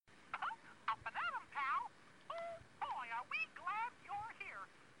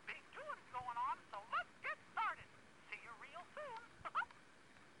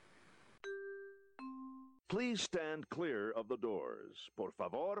Please stand clear of the doors. Por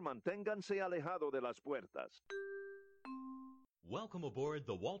favor, manténganse alejado de las puertas. Welcome aboard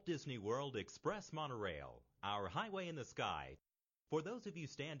the Walt Disney World Express Monorail, our highway in the sky. For those of you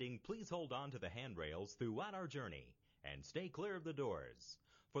standing, please hold on to the handrails throughout our journey and stay clear of the doors.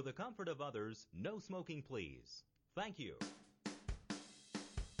 For the comfort of others, no smoking, please. Thank you.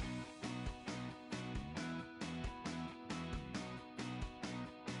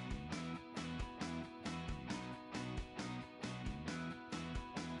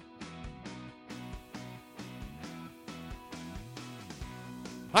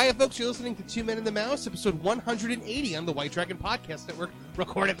 Hi, folks. You're listening to Two Men and the Mouse, episode 180 on the White Dragon Podcast Network,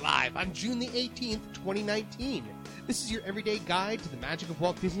 recorded live on June the 18th, 2019. This is your everyday guide to the magic of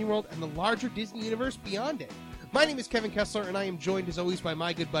Walt Disney World and the larger Disney universe beyond it. My name is Kevin Kessler, and I am joined, as always, by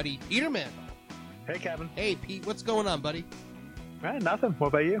my good buddy, Peter Mandel. Hey, Kevin. Hey, Pete. What's going on, buddy? Nothing. What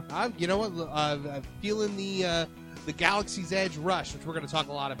about you? You know what? I'm feeling the Galaxy's Edge rush, which we're going to talk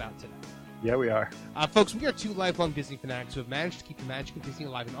a lot about today. Yeah, we are. Folks, we are two lifelong Disney fanatics who have managed to keep the magic of Disney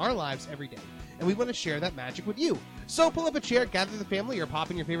alive in our lives every day, and we want to share that magic with you. So pull up a chair, gather the family, or pop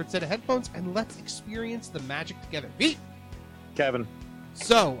in your favorite set of headphones, and let's experience the magic together. Pete! Kevin.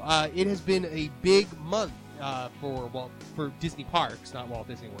 So, it has been a big month for Disney parks, not Walt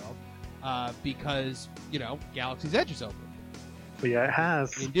Disney World, because, Galaxy's Edge is open. Yeah, it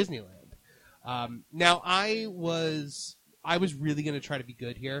has. In Disneyland. Now, I was really going to try to be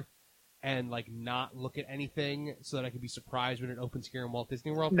good here and not look at anything so that I could be surprised when it opens here in Walt Disney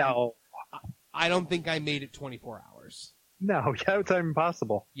World. No. I don't think I made it 24 hours. No, yeah, it's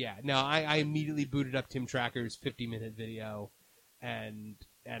impossible. Yeah, no, I immediately booted up Tim Tracker's 50-minute video, and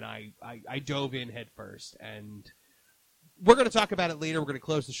I dove in head first. And we're going to talk about it later. We're going to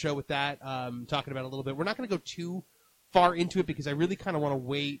close the show with that, talking about it a little bit. We're not going to go too far into it because I really kind of want to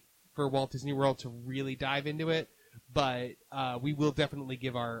wait for Walt Disney World to really dive into it. But we will definitely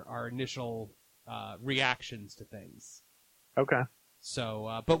give our initial reactions to things. Okay.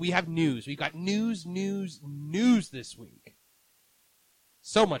 So, but we have news. We've got news this week.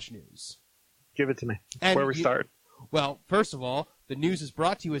 So much news. Give it to me. And where we start? Well, first of all, the news is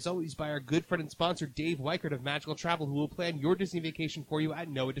brought to you, as always, by our good friend and sponsor, Dave Weichert of Magical Travel, who will plan your Disney vacation for you at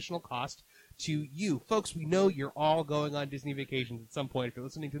no additional cost to you. Folks, we know you're all going on Disney vacations at some point if you're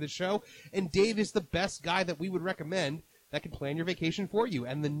listening to this show, and Dave is the best guy that we would recommend that can plan your vacation for you.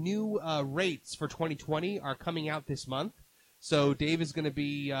 And the new rates for 2020 are coming out this month, so Dave is going to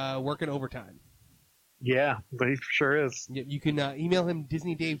be working overtime. Yeah, but he sure is. You can email him,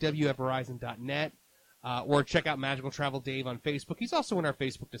 DisneyDaveW@Verizon.net. Or check out Magical Travel Dave on Facebook. He's also in our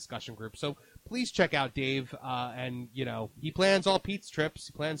Facebook discussion group, so please check out Dave. And he plans all Pete's trips.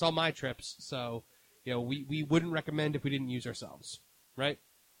 He plans all my trips. So, we wouldn't recommend if we didn't use ourselves, right?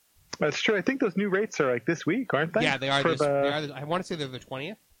 That's true. I think those new rates are this week, aren't they? Yeah, they are. I want to say they're the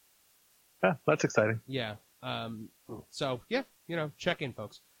 20th. Yeah, that's exciting. Yeah. So yeah, check in,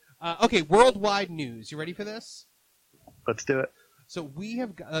 folks. Okay, worldwide news. You ready for this? Let's do it. So we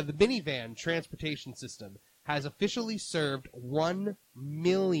have the minivan transportation system has officially served 1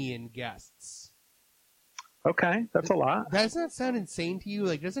 million guests. Okay, that's a lot. Doesn't that sound insane to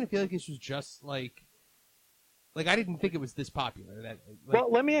you? Doesn't it feel like this was just like I didn't think it was this popular.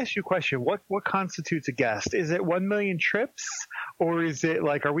 Well, let me ask you a question. What constitutes a guest? Is it 1 million trips, or is it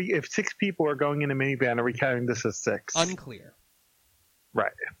if 6 people are going in a minivan, are we counting this as 6? Unclear.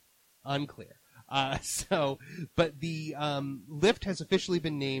 Right. Unclear. But the Lyft has officially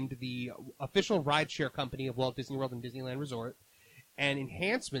been named the official rideshare company of Walt Disney World and Disneyland Resort, and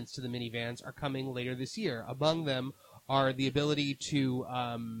enhancements to the minivans are coming later this year. Among them are the ability to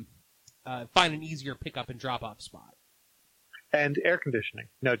find an easier pickup and drop-off spot. And air conditioning.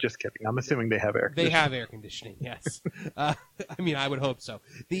 No, just kidding. I'm assuming they have air conditioning. They have air conditioning, yes. I would hope so.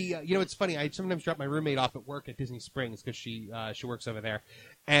 It's funny. I sometimes drop my roommate off at work at Disney Springs because she works over there.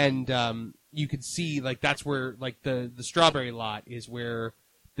 And you could see, that's where, the strawberry lot is where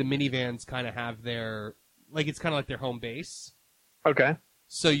the minivans kind of have their, it's kind of like their home base. Okay.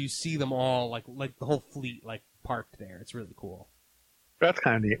 So you see them all, like the whole fleet, parked there. It's really cool. That's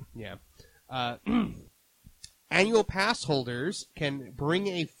kind of neat. Yeah. Annual pass holders can bring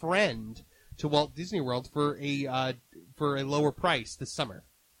a friend to Walt Disney World for a lower price this summer.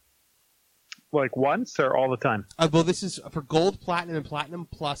 Once or all the time? Well, this is for Gold, Platinum, and Platinum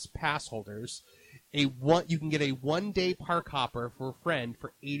Plus pass holders. You can get a one-day park hopper for a friend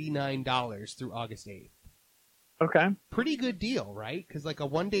for $89 through August 8th. Okay. Pretty good deal, right? Because a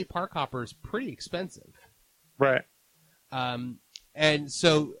one-day park hopper is pretty expensive. Right. And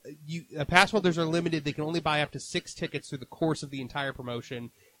so pass holders are limited. They can only buy up to 6 tickets through the course of the entire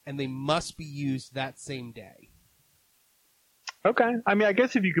promotion, and they must be used that same day. Okay. I mean, I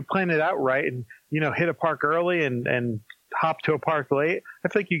guess if you could plan it out right and, hit a park early and hop to a park late, I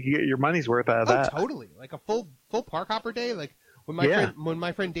think you could get your money's worth out of that. Totally. Like a full park hopper day. Like when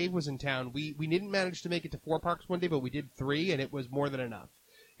my friend Dave was in town, we didn't manage to make it to 4 parks one day, but we did 3, and it was more than enough.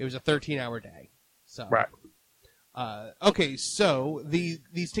 It was a 13-hour day. So right. Okay, so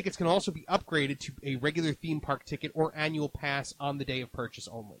these tickets can also be upgraded to a regular theme park ticket or annual pass on the day of purchase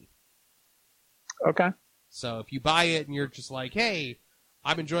only. Okay. So if you buy it and you're just like, hey,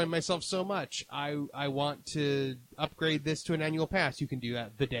 I'm enjoying myself so much, I want to upgrade this to an annual pass, you can do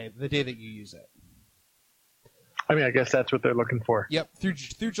that the day that you use it. I mean, I guess that's what they're looking for. Yep.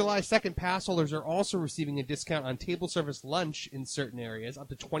 Through July 2nd, pass holders are also receiving a discount on table service lunch in certain areas, up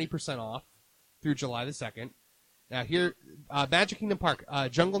to 20% off through July the 2nd. Now here, Magic Kingdom Park,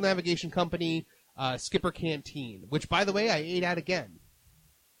 Jungle Navigation Company, Skipper Canteen, which, by the way, I ate at again.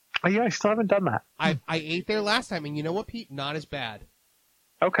 Oh, yeah, I still haven't done that. I ate there last time, and you know what, Pete? Not as bad.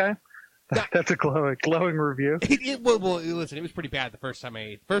 Okay. That's a glowing review. Well, listen, it was pretty bad the first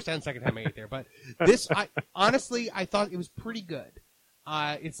and second time I ate there, but this, honestly, I thought it was pretty good.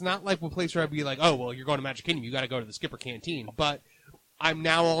 It's not like a place where I'd be like, oh, well, you're going to Magic Kingdom, you got to go to the Skipper Canteen, but I'm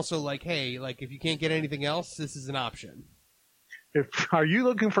now also like, hey, like, if you can't get anything else, this is an option. Are you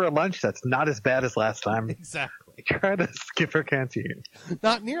looking for a lunch that's not as bad as last time? Exactly. Try the Skipper Canteen.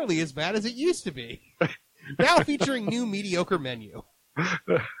 Not nearly as bad as it used to be. Now featuring new mediocre menu.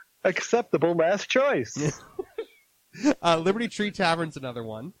 Acceptable last choice. Liberty Tree Tavern's another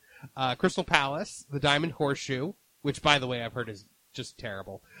one. Crystal Palace, the Diamond Horseshoe, which, by the way, I've heard is just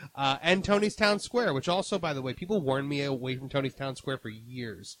terrible. And Tony's Town Square, which also, by the way, people warned me away from Tony's Town Square for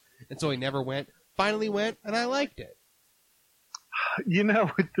years. And so I never went. Finally went, and I liked it. This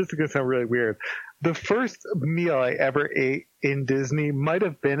is going to sound really weird. The first meal I ever ate in Disney might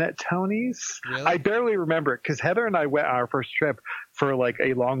have been at Tony's. Really? I barely remember it because Heather and I went on our first trip for like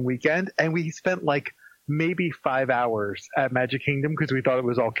a long weekend, and we spent like maybe 5 hours at Magic Kingdom because we thought it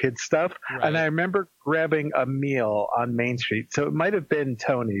was all kids stuff. Right. And I remember grabbing a meal on Main Street. So it might have been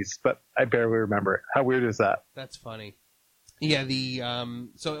Tony's, but I barely remember it. How weird is that? That's funny. Yeah,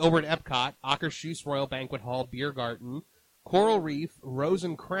 so over at Epcot, Akershus Royal Banquet Hall, Beer Garden, Coral Reef, Rose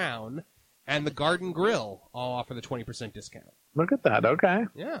and Crown, and the Garden Grill all offer the 20% discount. Look at that. Okay.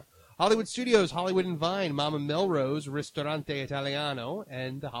 Yeah. Hollywood Studios, Hollywood and Vine, Mama Melrose, Ristorante Italiano,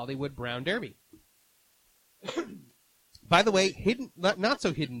 and the Hollywood Brown Derby. By the way, not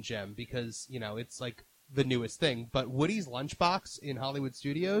so hidden gem because, it's like the newest thing, but Woody's Lunchbox in Hollywood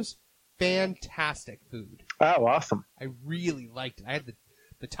Studios, fantastic food. Oh, awesome. I really liked it. I had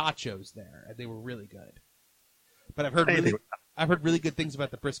the tachos there, and they were really good. But I've heard really good things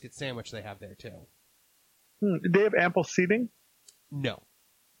about the brisket sandwich they have there too. Did they have ample seating? No,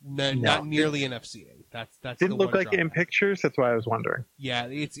 not nearly enough seating. That's didn't look like it in pictures. That's why I was wondering. Yeah,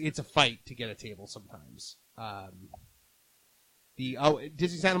 it's a fight to get a table sometimes.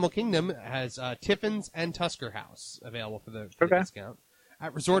 Disney's Animal Kingdom has Tiffin's and Tusker House available for the discount.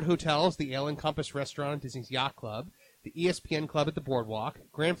 At resort hotels, the Ale and Compass restaurant at Disney's Yacht Club, the ESPN Club at the Boardwalk,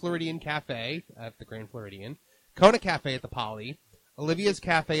 Grand Floridian Cafe at the Grand Floridian, Kona Cafe at the Poly, Olivia's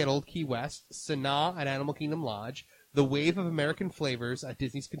Cafe at Old Key West, Sanaa at Animal Kingdom Lodge, The Wave of American Flavors at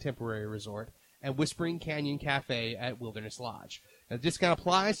Disney's Contemporary Resort, and Whispering Canyon Cafe at Wilderness Lodge. Now, the discount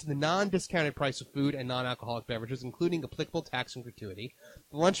applies to the non-discounted price of food and non-alcoholic beverages, including applicable tax and gratuity.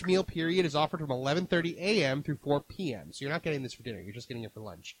 The lunch meal period is offered from 11:30 a.m. through 4 p.m., so you're not getting this for dinner. You're just getting it for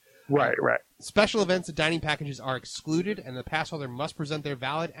lunch. Right. Special events and dining packages are excluded, and the pass holder must present their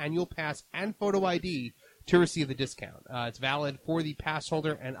valid annual pass and photo ID to receive the discount. It's valid for the pass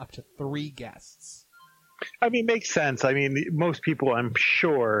holder and up to 3 guests. I mean, makes sense. I mean, most people, I'm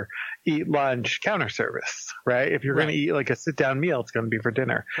sure, eat lunch counter service, right? If you're going to eat like a sit-down meal, it's going to be for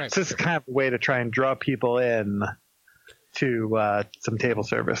dinner. Right. So it's kind of a way to try and draw people in to some table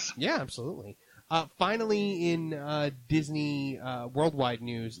service. Yeah, absolutely. Finally, in Disney worldwide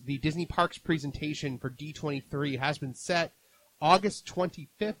news, the Disney Parks presentation for D23 has been set August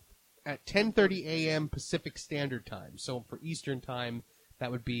 25th at 10:30 a.m. Pacific Standard Time. So for Eastern Time, that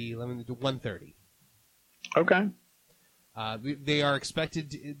would be 1:30. Okay. They are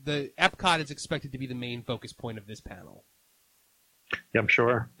expected. The Epcot is expected to be the main focus point of this panel. Yeah, I'm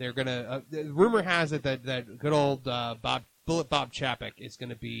sure. They're gonna. The rumor has it that good old Bullet Bob Chapek is going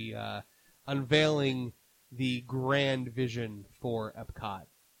to be unveiling the grand vision for Epcot.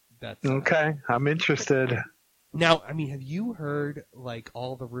 That's okay. I'm interested. Now, I mean, have you heard like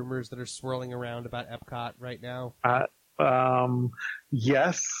all the rumors that are swirling around about Epcot right now?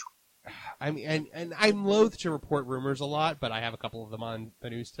 Yes. I mean, and I'm loath to report rumors a lot, but I have a couple of them on the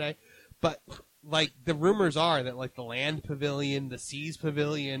news today. But, like, the rumors are that, like, the Land Pavilion, the Seas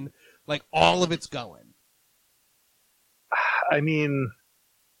Pavilion, like, all of it's going. I mean,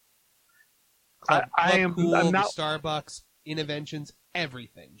 Club I'm not... the Starbucks, Innoventions,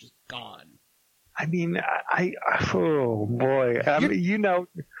 everything, just gone. I mean, oh, boy. You know,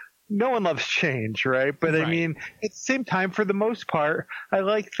 no one loves change, right? But, right. I mean, at the same time, for the most part, I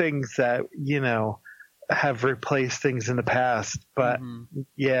like things that, you know, have replaced things in the past. But,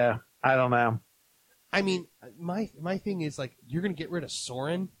 yeah, I don't know. I mean, my thing is, like, you're going to get rid of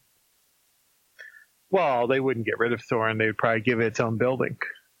Soarin'? Well, they wouldn't get rid of Soarin'. They would probably give it its own building.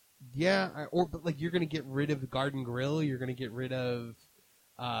 Yeah, but like you're going to get rid of the Garden Grill. You're going to get rid of,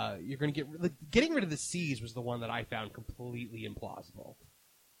 getting rid of the Seas was the one that I found completely implausible.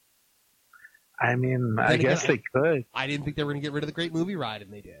 I mean, I guess they could. I didn't think they were going to get rid of the Great Movie Ride,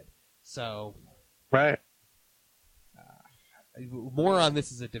 and they did. So, right. More on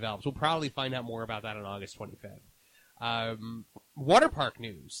this as it develops. We'll probably find out more about that on August 25th. Water park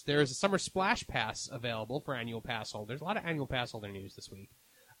news. There is a summer splash pass available for annual pass holders. A lot of annual pass holder news this week.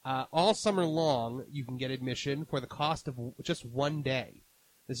 All summer long, you can get admission for the cost of just one day.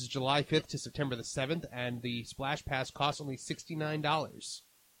 This is July 5th to September the 7th, and the splash pass costs only $69.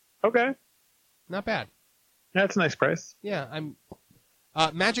 Okay. Not bad. That's a nice price. Yeah,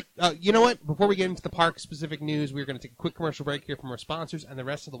 Magic, you know what? Before we get into the park-specific news, we're going to take a quick commercial break here from our sponsors and the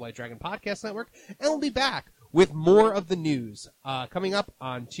rest of the White Dragon Podcast Network, and we'll be back with more of the news coming up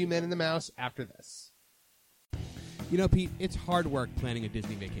on Two Men and the Mouse after this. You know, Pete, it's hard work planning a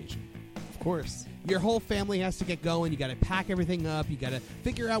Disney vacation. Of course. Your whole family has to get going. You got to pack everything up. You got to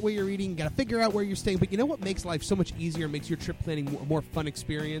figure out where you're eating. You got to figure out where you're staying. But you know what makes life so much easier and makes your trip planning a more fun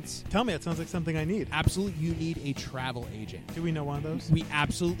experience? Tell me, it sounds like something I need. Absolutely, you need a travel agent. Do we know one of those? We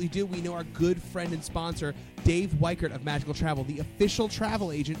absolutely do. We know our good friend and sponsor, Dave Weichert of Magical Travel, the official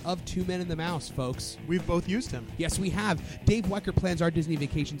travel agent of Two Men and the Mouse, folks. We've both used him. Yes, we have. Dave Weichert plans our Disney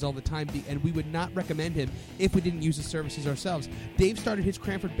vacations all the time, and we would not recommend him if we didn't use his services ourselves. Dave started his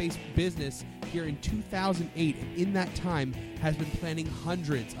Cranford-based business here in 2008, and in that time has been planning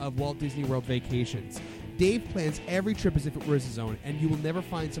hundreds of Walt Disney World vacations. Dave plans every trip as if it were his own, and you will never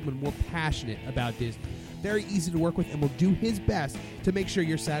find someone more passionate about Disney. Very easy to work with, and will do his best to make sure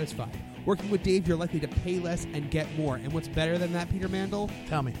you're satisfied. Working with Dave, you're likely to pay less and get more. And what's better than that, Peter Mandel?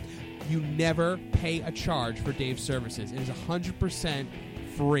 Tell me. You never pay a charge for Dave's services. It is 100%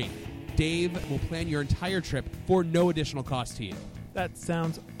 free. Dave will plan your entire trip for no additional cost to you. That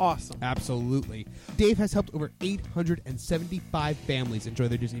sounds awesome. Absolutely. Dave has helped over 875 families enjoy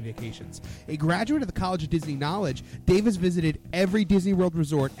their Disney vacations. A graduate of the College of Disney Knowledge, Dave has visited every Disney World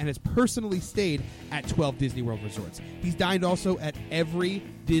resort and has personally stayed at 12 Disney World resorts. He's dined also at every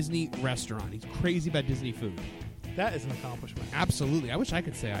Disney restaurant. He's crazy about Disney food. That is an accomplishment. Absolutely. I wish I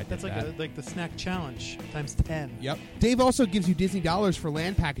could say I did that. That's like the snack challenge times 10. Yep. Dave also gives you Disney dollars for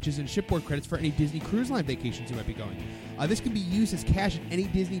land packages and shipboard credits for any Disney Cruise Line vacations you might be going. This can be used as cash at any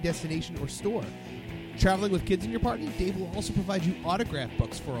Disney destination or store. Traveling with kids in your party, Dave will also provide you autograph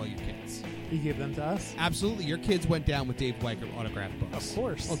books for all your kids. He gave them to us? Absolutely. Your kids went down with Dave Weichert autograph books. Of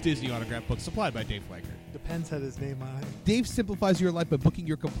course. Well, Disney autograph books supplied by Dave Weichert. Depends had his name on it. Dave simplifies your life by booking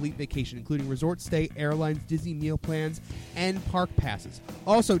your complete vacation, including resort stay, airlines, Disney meal plans, and park passes.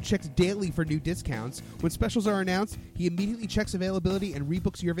 Also, checks daily for new discounts. When specials are announced, he immediately checks availability and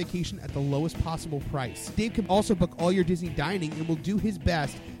rebooks your vacation at the lowest possible price. Dave can also book all your Disney dining and will do his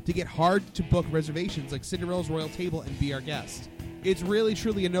best to get hard-to-book reservations like Cinderella's Royal Table and Be Our Guest. It's really,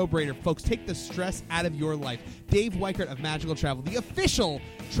 truly a no-brainer, folks. Take the stress out of your life. Dave Weichert of Magical Travel, the official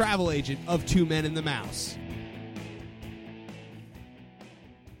travel agent of Two Men and the Mouse.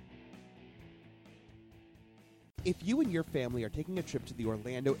 If you and your family are taking a trip to the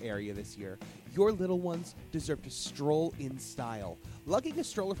Orlando area this year, your little ones deserve to stroll in style. Lugging a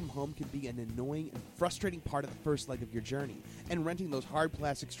stroller from home can be an annoying and frustrating part of the first leg of your journey, and renting those hard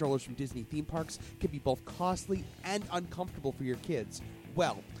plastic strollers from Disney theme parks can be both costly and uncomfortable for your kids.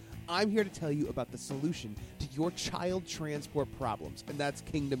 Well, I'm here to tell you about the solution to your child transport problems, and that's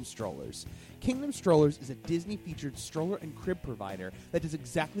Kingdom Strollers. Kingdom Strollers is a Disney-featured stroller and crib provider that does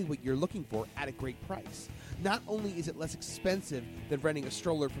exactly what you're looking for at a great price. Not only is it less expensive than renting a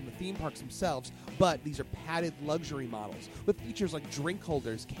stroller from the theme parks themselves, but these are padded luxury models with features like drink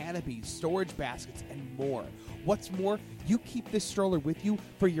holders, canopies, storage baskets, and more. What's more, you keep this stroller with you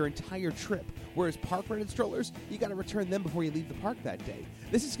for your entire trip, whereas park-rented strollers, you got to return them before you leave the park that day.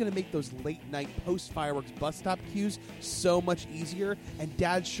 This is going to make those late-night post-fireworks bus stop queues so much easier, and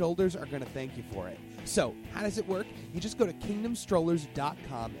Dad's shoulders are going to thank you for it. So, how does it work? You just go to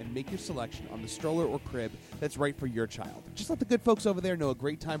kingdomstrollers.com and make your selection on the stroller or crib that's right for your child. Just let the good folks over there know a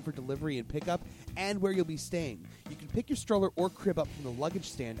great time for delivery and pickup and where you'll be staying. You can pick your stroller or crib up from the luggage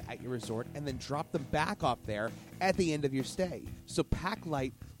stand at your resort and then drop them back off there at the end of your stay. So pack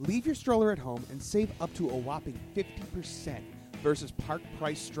light, leave your stroller at home, and save up to a whopping 50% versus park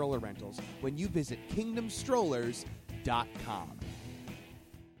price stroller rentals when you visit kingdomstrollers.com.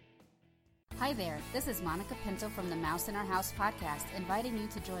 Hi there, this is Monica Pinto from the Mouse in Our House podcast, inviting you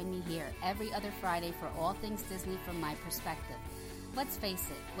to join me here every other Friday for all things Disney from my perspective. Let's face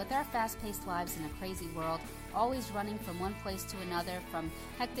it, with our fast-paced lives in a crazy world, always running from one place to another, from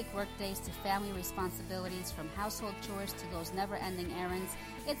hectic workdays to family responsibilities, from household chores to those never-ending errands,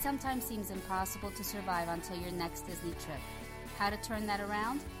 it sometimes seems impossible to survive until your next Disney trip. How to turn that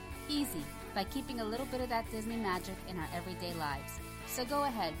around? Easy, by keeping a little bit of that Disney magic in our everyday lives. So go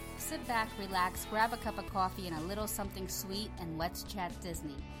ahead, sit back, relax, grab a cup of coffee and a little something sweet, and let's chat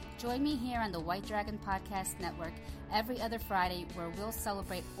Disney. Join me here on the White Dragon Podcast Network every other Friday, where we'll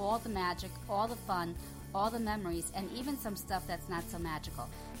celebrate all the magic, all the fun, all the memories, and even some stuff that's not so magical.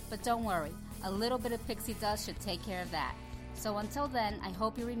 But don't worry, a little bit of pixie dust should take care of that. So until then, I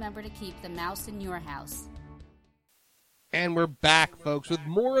hope you remember to keep the mouse in your house. And we're back, folks, with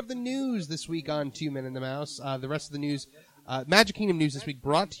more of the news this week on Two Men and the Mouse. The rest of the news, Magic Kingdom news this week,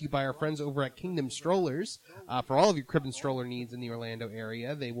 brought to you by our friends over at Kingdom Strollers. For all of your crib and stroller needs in the Orlando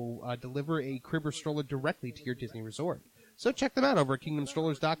area, they will deliver a crib or stroller directly to your Disney resort. So check them out over at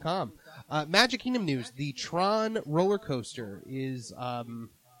kingdomstrollers.com. Magic Kingdom news, the Tron roller coaster is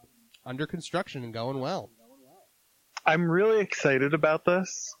under construction and going well. I'm really excited about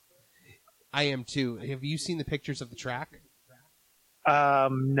this. I am too. Have you seen the pictures of the track?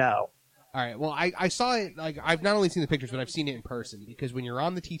 No. All right. Well, I saw it. Like, I've not only seen the pictures, but I've seen it in person, because when you're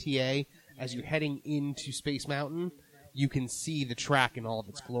on the TTA, as you're heading into Space Mountain, you can see the track in all of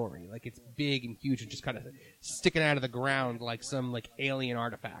its glory. Like, it's big and huge and just kind of sticking out of the ground like some alien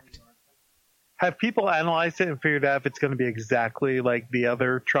artifact. Have people analyzed it and figured out if it's going to be exactly like the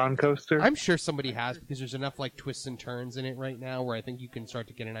other Tron coaster? I'm sure somebody has, because there's enough twists and turns in it right now where I think you can start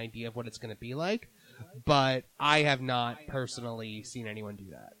to get an idea of what it's going to be like. But I have not personally seen anyone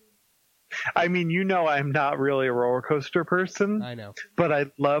do that. I mean, I'm not really a roller coaster person. I know. But I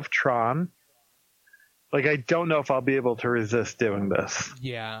love Tron. I don't know if I'll be able to resist doing this.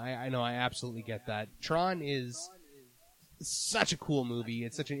 Yeah, I know. I absolutely get that. Tron is such a cool movie.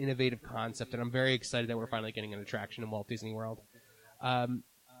 It's such an innovative concept, and I'm very excited that we're finally getting an attraction in Walt Disney World.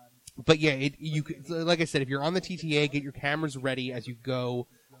 But yeah, like I said, if you're on the TTA, get your cameras ready as you go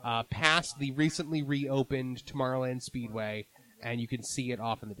past the recently reopened Tomorrowland Speedway, and you can see it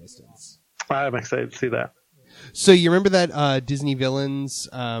off in the distance. I'm excited to see that. So you remember that Disney Villains,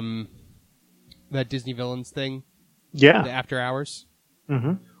 thing? Yeah. The After Hours?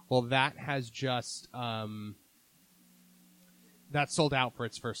 Mm-hmm. Well, that has just that sold out for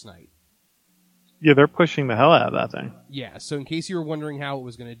its first night. Yeah, they're pushing the hell out of that thing. Yeah, so in case you were wondering how it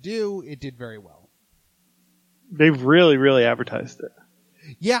was going to do, it did very well. They've really, really advertised it.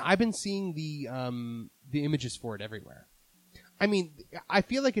 Yeah, I've been seeing the images for it everywhere. I mean, I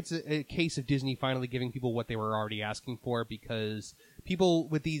feel like it's a case of Disney finally giving people what they were already asking for, because people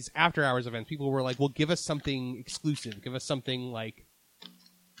with these after hours events, people were like, well, give us something exclusive. Give us something like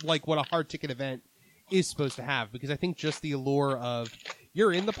what a hard ticket event is supposed to have, because I think just the allure of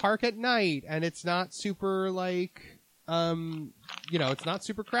you're in the park at night and it's not super it's not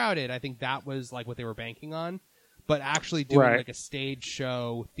super crowded. I think that was what they were banking on, but actually doing a stage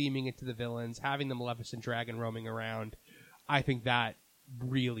show, theming it to the villains, having the Maleficent dragon roaming around, I think that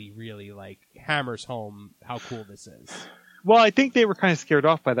really, really hammers home how cool this is. Well, I think they were kind of scared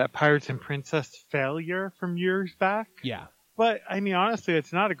off by that Pirates and Princess failure from years back. Yeah. But, I mean, honestly,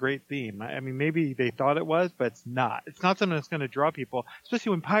 it's not a great theme. I mean, maybe they thought it was, but it's not. It's not something that's going to draw people,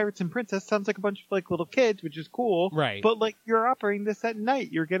 especially when Pirates and Princess sounds like a bunch of, little kids, which is cool. Right. But, you're operating this at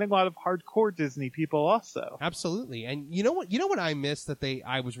night. You're getting a lot of hardcore Disney people also. Absolutely. And you know what I missed that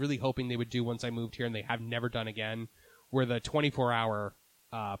I was really hoping they would do once I moved here and they have never done again, were the 24-hour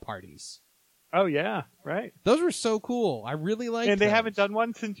parties. Oh, yeah. Right. Those were so cool. I really liked them. And they haven't done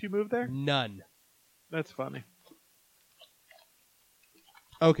one since you moved there? None. That's funny.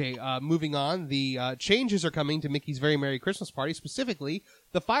 Okay, moving on. The changes are coming to Mickey's Very Merry Christmas Party, specifically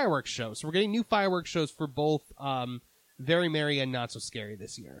the fireworks show. So we're getting new fireworks shows for both Very Merry and Not So Scary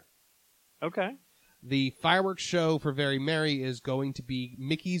this year. Okay. The fireworks show for Very Merry is going to be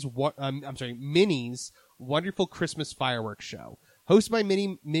Minnie's Wonderful Christmas Fireworks Show. Hosted by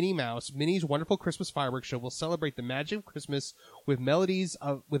Minnie Mouse, Minnie's wonderful Christmas fireworks show will celebrate the magic of Christmas with medleys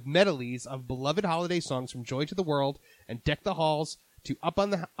of beloved holiday songs from Joy to the World and Deck the Halls to Up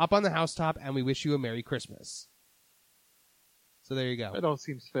on the Housetop, and we wish you a Merry Christmas. So there you go. It all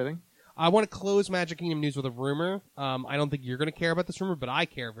seems fitting. I want to close Magic Kingdom news with a rumor. I don't think you're going to care about this rumor, but I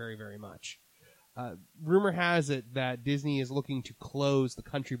care very, very much. Rumor has it that Disney is looking to close the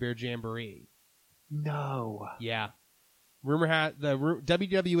Country Bear Jamboree. No. Yeah.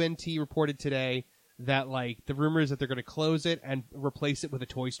 WWNT reported today that the rumor is that they're going to close it and replace it with a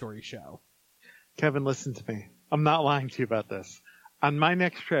Toy Story show. Kevin, listen to me. I'm not lying to you about this. On my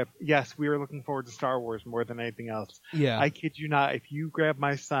next trip, yes, we are looking forward to Star Wars more than anything else. Yeah. I kid you not. If you grab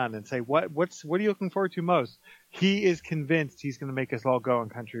my son and say, what are you looking forward to most? He is convinced he's going to make us all go on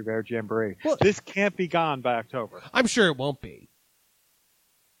Country Bear Jamboree. Well, this can't be gone by October. I'm sure it won't be.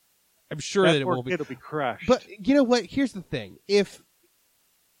 I'm sure that it won't be. It'll be crushed. But you know what? Here's the thing. If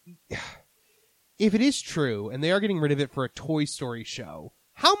it is true and they are getting rid of it for a Toy Story show,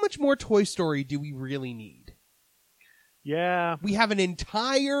 how much more Toy Story do we really need? Yeah. We have an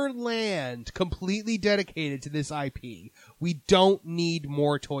entire land completely dedicated to this IP. We don't need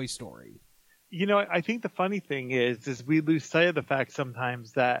more Toy Story. You know, I think the funny thing is we lose sight of the fact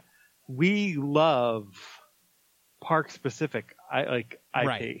sometimes that we love park-specific IP.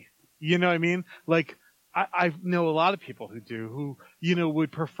 Right. You know what I mean? I know a lot of people who do, who,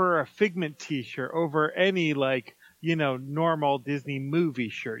 would prefer a Figment t-shirt over any, normal Disney movie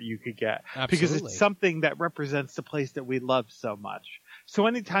shirt you could get. Absolutely. Because it's something that represents the place that we love so much. So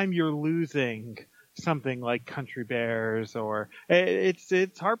anytime you're losing something like Country Bears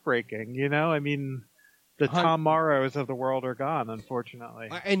it's heartbreaking, I mean, the Tom Morrows of the world are gone, unfortunately.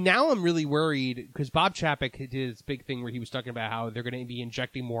 And now I'm really worried because Bob Chapek did his big thing where he was talking about how they're going to be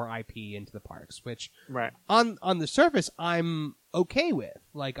injecting more IP into the parks, which right. on the surface I'm okay with.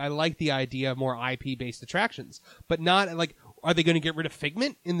 I like the idea of more IP-based attractions, but not are they going to get rid of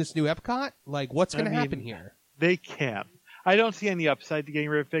Figment in this new Epcot? What's going to happen here? They can't. I don't see any upside to getting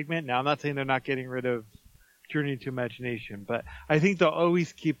rid of Figment. Now, I'm not saying they're not getting rid of Journey to Imagination, but I think they'll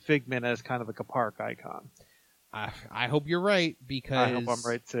always keep Figment as kind of a park icon. I hope you're right, because I hope I'm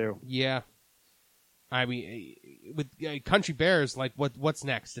right too. Yeah, I mean, with Country Bears, what's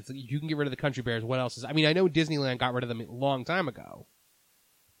next? If you can get rid of the Country Bears, what else is? I mean, I know Disneyland got rid of them a long time ago,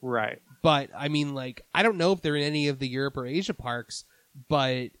 right? But I mean, I don't know if they're in any of the Europe or Asia parks,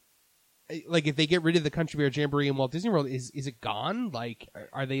 but if they get rid of the Country Bear Jamboree in Walt Disney World, is it gone?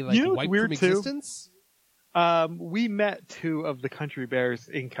 Are they wiped from existence? We met 2 of the Country Bears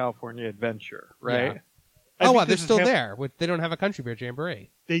in California Adventure, right? Yeah. Oh, wow, they're still there. They don't have a Country Bear Jamboree.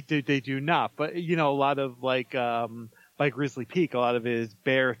 They do not. But, a lot of, by Grizzly Peak, a lot of it is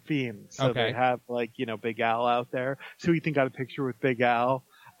bear themed. So they have, Big Al out there. So Ethan got a picture with Big Al.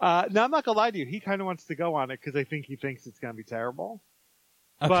 Now, I'm not going to lie to you. He kind of wants to go on it because I think he thinks it's going to be terrible.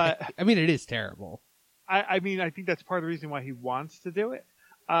 Okay. But I mean, it is terrible. I think that's part of the reason why he wants to do it.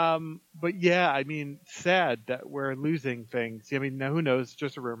 But yeah, I mean, sad that we're losing things. I mean, who knows?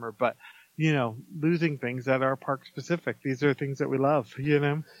 Just a rumor, but losing things that are park specific. These are things that we love,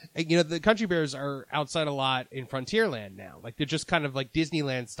 And, the Country Bears are outside a lot in Frontierland now. They're just kind of like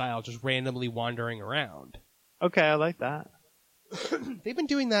Disneyland style, just randomly wandering around. Okay, I like that. They've been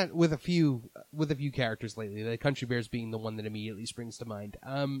doing that with a few characters lately. The Country Bears being the one that immediately springs to mind.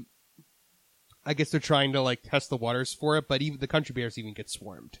 I guess they're trying to test the waters for it, but even the Country Bears even get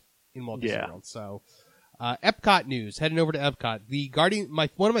swarmed in Walt Disney World. So, Epcot news. Heading over to Epcot,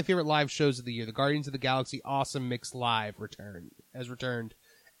 one of my favorite live shows of the year, the Guardians of the Galaxy Awesome Mix Live has returned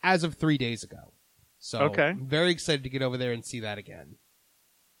as of 3 days ago. So, I'm very excited to get over there and see that again.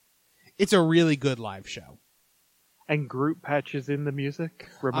 It's a really good live show. And Groot patches in the music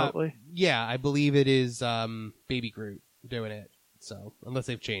remotely? Yeah, I believe it is Baby Groot doing it. So, unless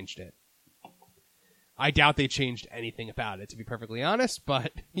they've changed it. I doubt they changed anything about it, to be perfectly honest,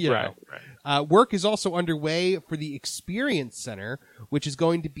 but, you know. Right. Work is also underway for the Experience Center, which is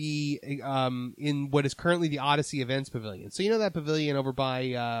going to be in what is currently the Odyssey Events Pavilion. So, that pavilion over by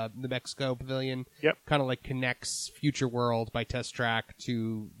the Mexico Pavilion? Yep. Kind of connects Future World by Test Track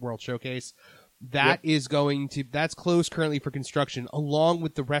to World Showcase. That's closed currently for construction, along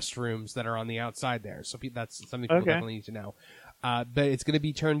with the restrooms that are on the outside there. So that's something people definitely need to know. But it's going to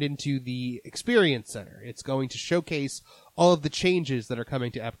be turned into the Experience Center. It's going to showcase all of the changes that are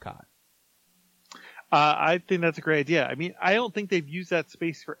coming to Epcot. I think that's a great idea. I mean, I don't think they've used that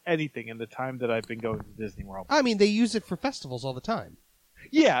space for anything in the time that I've been going to Disney World. I mean, they use it for festivals all the time.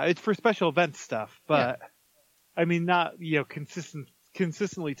 Yeah, it's for special event stuff, but I mean, not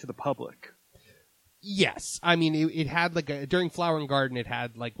consistently to the public. Yes, I mean it had like during Flower and Garden, it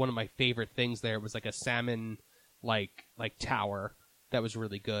had like one of my favorite things there. It was like a salmon like tower that was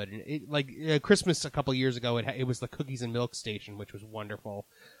really good. And it like Christmas a couple years ago, it was the cookies and milk station, which was wonderful.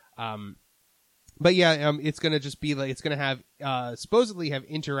 But yeah, it's gonna just be like it's gonna have supposedly have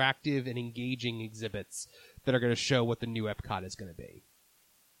interactive and engaging exhibits that are gonna show what the new Epcot is gonna be.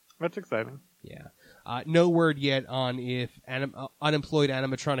 That's exciting. Yeah. No word yet on if unemployed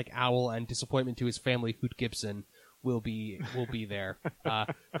animatronic owl and disappointment to his family, Hoot Gibson, will be there.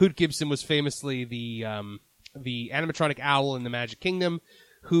 Hoot Gibson was famously the animatronic owl in the Magic Kingdom,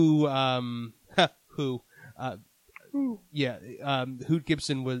 Hoot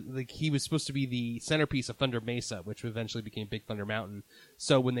Gibson was like he was supposed to be the centerpiece of Thunder Mesa, which eventually became Big Thunder Mountain.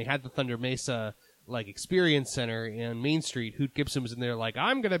 So when they had the Thunder Mesa like experience center in Main Street, Hoot Gibson was in there like,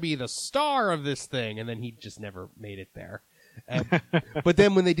 I'm gonna be the star of this thing, and then he just never made it there. But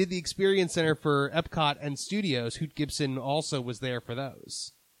then when they did the experience center for Epcot and Studios, Hoot Gibson also was there for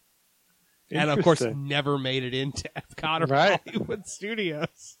those. And of course never made it into Epcot or Hollywood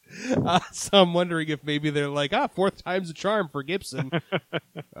Studios. So I'm wondering if maybe they're like, fourth time's a charm for Gibson.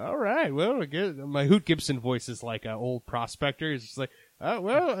 All right, well, I guess my Hoot Gibson voice is like an old prospector. He's just like,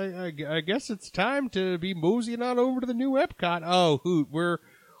 I guess it's time to be moseying on over to the new Epcot. Oh, Hoot, we're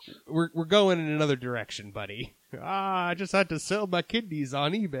going in another direction, buddy. I just had to sell my kidneys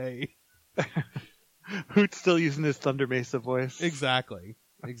on eBay. Hoot's still using his Thunder Mesa voice. Exactly.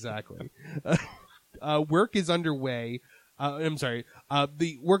 Work is underway.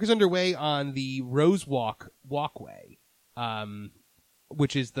 The work is underway on the Rose walkway,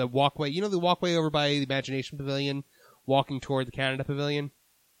 which is the walkway. You know the walkway over by the Imagination Pavilion, walking toward the Canada Pavilion?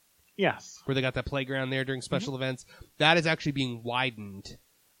 Yes. Where they got that playground there during special events. That is actually being widened.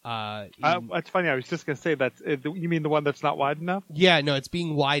 That's funny. I was just going to say that. You mean the one that's not wide enough? Yeah, no, it's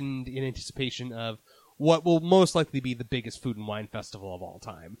being widened in anticipation of what will most likely be the biggest food and wine festival of all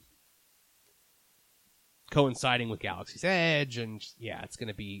time. Coinciding with Galaxy's Edge, and yeah, it's going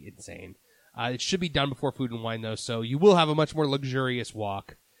to be insane. It should be done before Food and Wine, though, so you will have a much more luxurious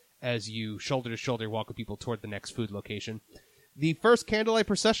walk as you shoulder-to-shoulder walk with people toward the next food location. The first Candlelight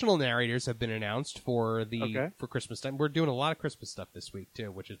Processional narrators have been announced for Christmas time. We're doing a lot of Christmas stuff this week,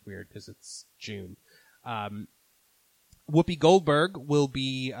 too, which is weird because it's June. Whoopi Goldberg will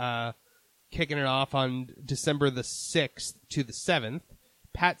be kicking it off on December the 6th to the 7th.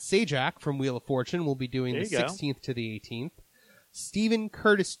 Pat Sajak from Wheel of Fortune will be doing the 16th to the 18th. Stephen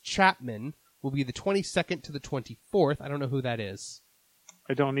Curtis Chapman will be the 22nd to the 24th. I don't know who that is.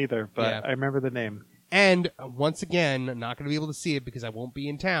 I don't either, but yeah. I remember the name. And once again, I'm not going to be able to see it because I won't be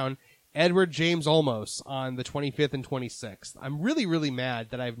in town, Edward James Olmos on the 25th and 26th. I'm really, really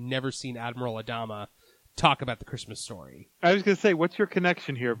mad that I've never seen Admiral Adama talk about the Christmas story. I was going to say, what's your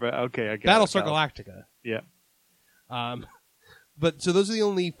connection here? But okay, I get Battlestar Galactica. Yeah. But so those are the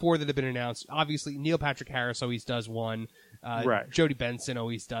only four that have been announced. Obviously, Neil Patrick Harris always does one. Right. Jodie Benson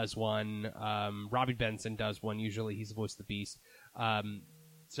always does one. Robbie Benson does one. Usually, he's the voice of the Beast.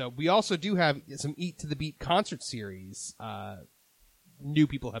 So we also do have some Eat to the Beat concert series. New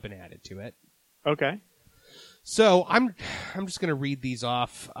people have been added to it. Okay. So I'm just going to read these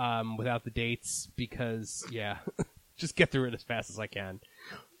off without the dates because, yeah, just get through it as fast as I can.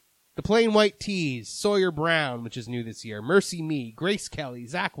 The Plain White Tees, Sawyer Brown, which is new this year, Mercy Me, Grace Kelly,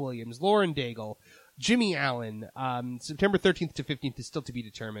 Zach Williams, Lauren Daigle, Jimmy Allen. September 13th to 15th is still to be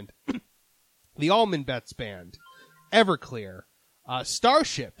determined. The Allman Betts Band, Everclear,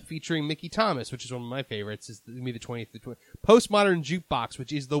 Starship featuring Mickey Thomas, which is one of my favorites, is going to be the 20th to 20th. Postmodern Jukebox,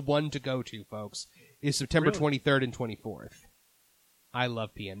 which is the one to go to, folks, is September 23rd and 24th. I love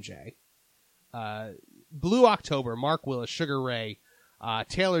PMJ. Blue October, Mark Willis, Sugar Ray,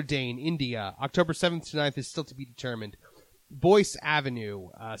 Taylor Dane, India. October 7th to 9th is still to be determined. Boyce Avenue,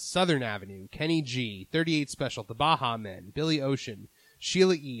 Southern Avenue, Kenny G, 38 Special, The Baha Men, Billy Ocean,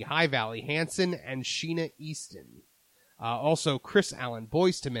 Sheila E., High Valley, Hanson, and Sheena Easton. Also, Chris Allen,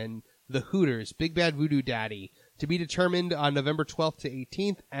 Boyz II Men, The Hooters, Big Bad Voodoo Daddy, to be determined on November 12th to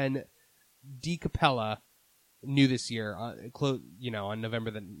 18th, and D. Capella, new this year, on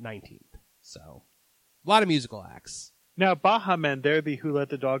November the 19th. So, a lot of musical acts. Now, Baha Men, they're the Who Let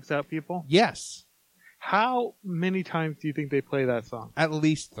the Dogs Out people? Yes. How many times do you think they play that song? At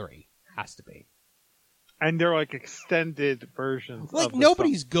least 3. Has to be. And they're like extended versions. Like, of the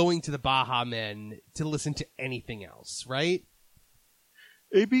nobody's song. going to the Baha Men to listen to anything else, right?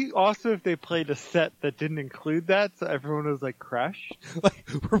 It'd be awesome if they played a set that didn't include that, so everyone was like crushed. Like,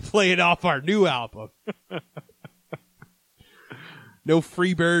 we're playing off our new album. No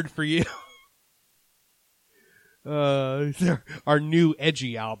Free Bird for you. Our new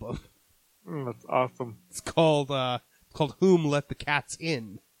edgy album. That's awesome. It's called Whom Let the Cats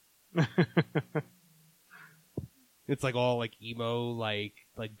In. It's like all like emo, like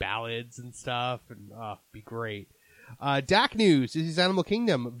ballads and stuff, and be great. DAC news is Animal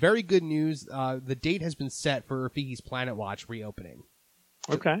Kingdom. Very good news. The date has been set for Rafiki's Planet Watch reopening.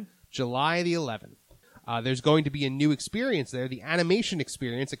 Okay. July the 11th. There's going to be a new experience there, the animation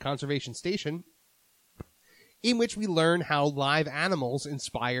experience at Conservation Station, in which we learn how live animals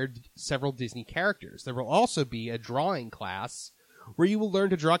inspired several Disney characters. There will also be a drawing class where you will learn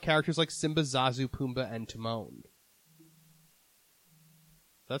to draw characters like Simba, Zazu, Pumbaa, and Timon.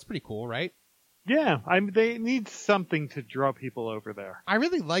 That's pretty cool, right? Yeah, they need something to draw people over there. I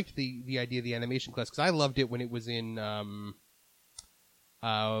really liked the idea of the animation class because I loved it when it was in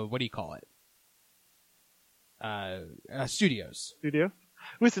what do you call it? Studios. Studio.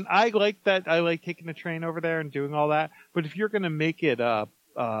 Listen, I like that. I like taking the train over there and doing all that. But if you're going to make it a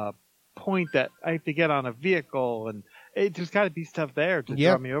point that I have to get on a vehicle and there's got to be stuff there to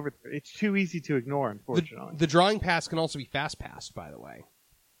draw me over there. It's too easy to ignore, unfortunately. The drawing pass can also be fast passed, by the way.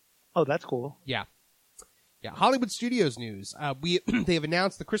 Oh, that's cool. Yeah. Hollywood Studios news. They have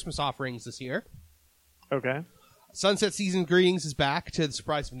announced the Christmas offerings this year. Okay. Sunset Season Greetings is back, to the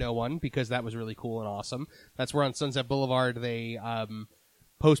surprise of no one, because that was really cool and awesome. That's where on Sunset Boulevard they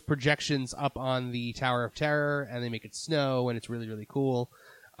post projections up on the Tower of Terror, and they make it snow, and it's really, really cool.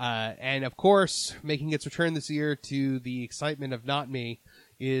 And, of course, making its return this year to the excitement of not me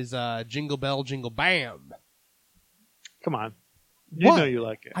is Jingle Bell, Jingle Bam. Come on. You know you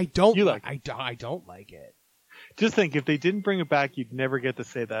like it. I don't. You like it. I don't like it. Just think, if they didn't bring it back, you'd never get to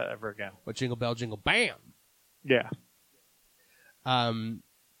say that ever again. But Jingle Bell, Jingle Bam. Yeah.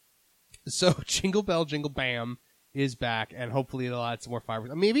 So Jingle Bell, Jingle Bam is back, and hopefully they'll add some more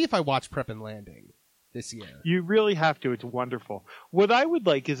fireworks. Maybe if I watch Prep and Landing this year. You really have to. It's wonderful. What I would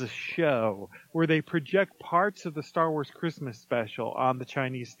like is a show where they project parts of the Star Wars Christmas special on the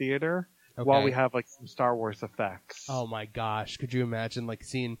Chinese theater while we have like some Star Wars effects. Oh my gosh. Could you imagine like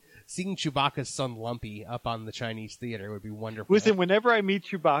seeing Chewbacca's son Lumpy up on the Chinese theater? It would be wonderful. Listen, whenever I meet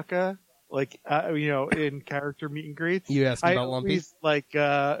Chewbacca, like, in character meet and greets, you ask about Lumpy?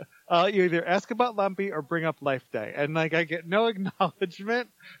 You either ask about Lumpy or bring up Life Day. And, like, I get no acknowledgement.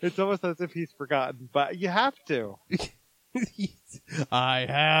 It's almost as if he's forgotten. But you have to. I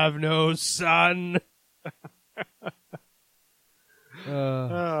have no son.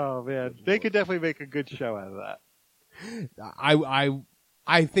 Oh, man. They could definitely make a good show out of that.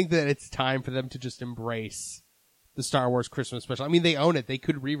 I think that it's time for them to just embrace the Star Wars Christmas special. I mean, they own it. They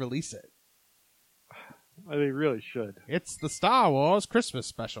could re-release it. They really should. It's the Star Wars Christmas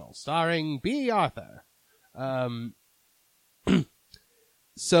special, starring B. Arthur.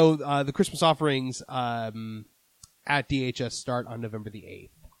 So the Christmas offerings at DHS start on November the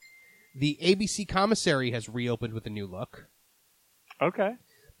 8th. The ABC commissary has reopened with a new look. Okay.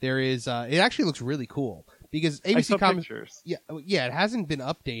 There is. It actually looks really cool because ABC commissary. Yeah, it hasn't been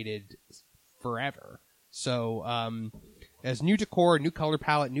updated forever. So, as new decor, new color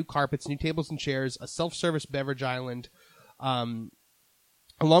palette, new carpets, new tables and chairs, a self-service beverage island, along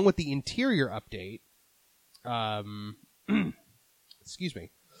with the interior update. Excuse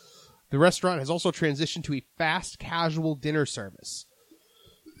me. The restaurant has also transitioned to a fast casual dinner service.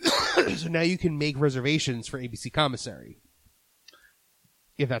 So now you can make reservations for ABC Commissary,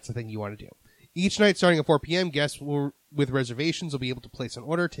 if that's the thing you want to do. Each night starting at 4 p.m., guests with reservations will be able to place an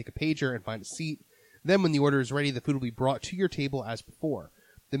order, take a pager, and find a seat. Then when the order is ready, the food will be brought to your table as before.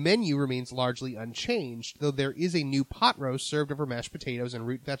 The menu remains largely unchanged, though there is a new pot roast served over mashed potatoes and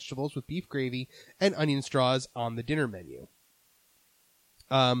root vegetables with beef gravy and onion straws on the dinner menu.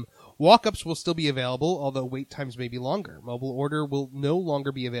 Walk-ups will still be available, although wait times may be longer. Mobile order will no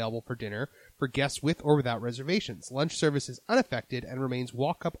longer be available for dinner for guests with or without reservations. Lunch service is unaffected and remains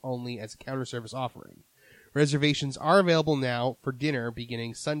walk-up only as a counter service offering. Reservations are available now for dinner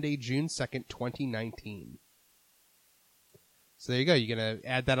beginning Sunday, June 2nd, 2019. So there you go. You going to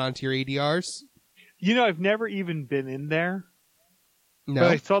add that onto your ADRs? You know, I've never even been in there. No.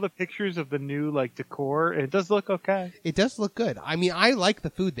 But I saw the pictures of the new, decor, and it does look okay. It does look good. I mean, I like the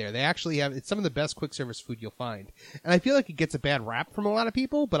food there. They actually have, it's some of the best quick service food you'll find. And I feel like it gets a bad rap from a lot of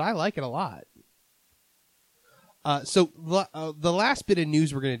people, but I like it a lot. So the last bit of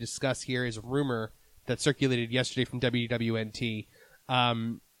news we're going to discuss here is a rumor that circulated yesterday from WWNT.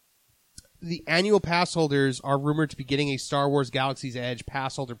 The annual pass holders are rumored to be getting a Star Wars Galaxy's Edge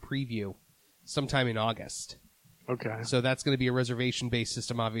pass holder preview sometime in August. Okay. So that's going to be a reservation-based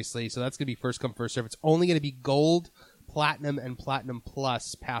system, obviously. So that's going to be first come, first serve. It's only going to be Gold, Platinum, and Platinum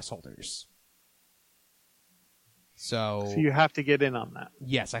Plus pass holders. So you have to get in on that.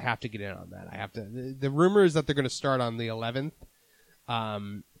 Yes, I have to get in on that. I have to. The rumor is that they're going to start on the 11th.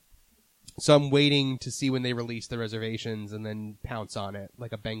 So I'm waiting to see when they release the reservations and then pounce on it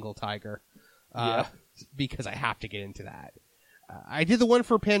like a Bengal tiger. Because I have to get into that. I did the one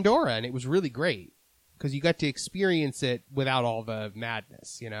for Pandora, and it was really great because you got to experience it without all the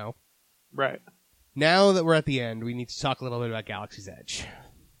madness, you know? Right. Now that we're at the end, we need to talk a little bit about Galaxy's Edge.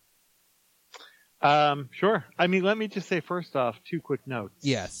 Sure. I mean, let me just say first off, 2 quick notes.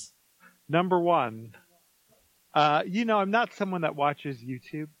 Yes. Number 1, I'm not someone that watches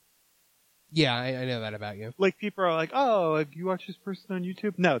YouTube. Yeah, I know that about you. Like, people are like, oh, you watch this person on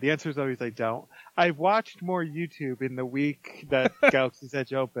YouTube? No, the answer is always I don't. I've watched more YouTube in the week that Galaxy's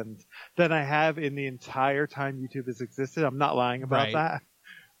Edge opened than I have in the entire time YouTube has existed. I'm not lying about that.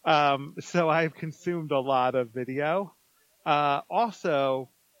 So I've consumed a lot of video. Also,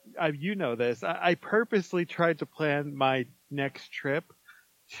 you know this, I purposely tried to plan my next trip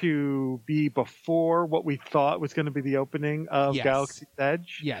to be before what we thought was going to be the opening of Galaxy's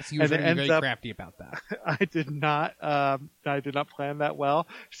Edge. Yes, you were very crafty about that. I did not plan that well.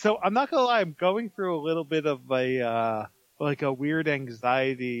 So I'm not gonna lie, I'm going through a little bit of a weird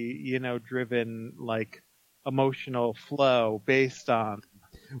anxiety, driven like emotional flow based on.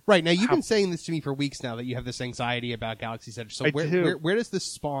 Right, now you've been saying this to me for weeks now that you have this anxiety about Galaxy's Edge. So where does this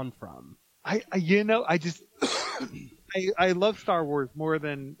spawn from? I love Star Wars more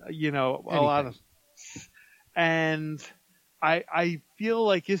than, a lot of, and I feel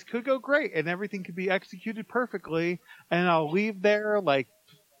like this could go great and everything could be executed perfectly and I'll leave there like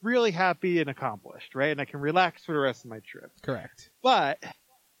really happy and accomplished, right? And I can relax for the rest of my trip. Correct. But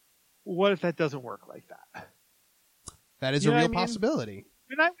what if that doesn't work like that? That is a real possibility.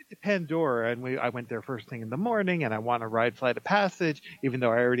 When I went to Pandora and I went there first thing in the morning and I want to ride Flight of Passage, even though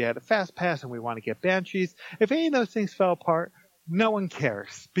I already had a fast pass and we want to get Banshees. If any of those things fell apart, no one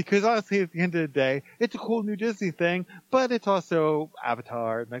cares. Because honestly, at the end of the day, it's a cool new Disney thing, but it's also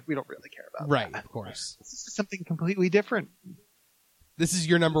Avatar. Like, we don't really care about that. Right, of course. This is something completely different. This is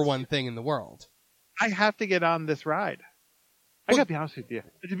your number one thing in the world. I have to get on this ride. I gotta be honest with you.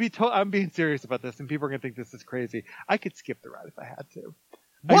 I'm being serious about this, and people are gonna think this is crazy. I could skip the ride if I had to.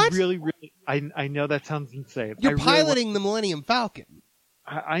 What? I know that sounds insane. You're piloting the Millennium Falcon.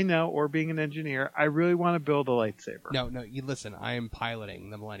 I know, or being an engineer. I really want to build a lightsaber. No, you listen. I am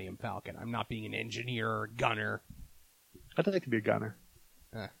piloting the Millennium Falcon. I'm not being an engineer or gunner. I'd like to be a gunner.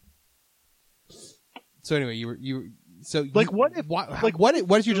 So anyway, what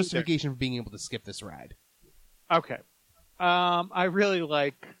is your justification for being able to skip this ride? Okay. I really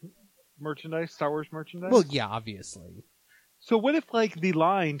like merchandise, Star Wars merchandise. Well, yeah, obviously. So what if, like, the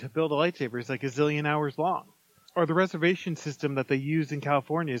line to build a lightsaber is like a zillion hours long? Or the reservation system that they use in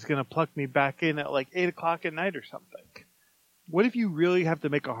California is going to pluck me back in at like 8 o'clock at night or something? What if you really have to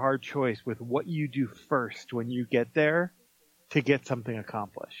make a hard choice with what you do first when you get there to get something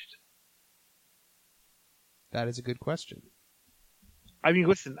accomplished? That is a good question. I mean,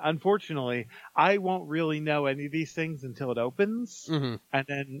 listen, unfortunately, I won't really know any of these things until it opens. Mm-hmm. And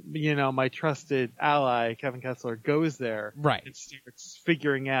then, my trusted ally, Kevin Kessler, goes there and starts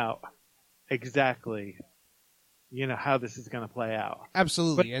figuring out exactly, how this is going to play out.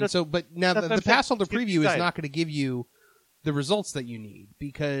 Absolutely. But now the pass holder preview is not going to give you the results that you need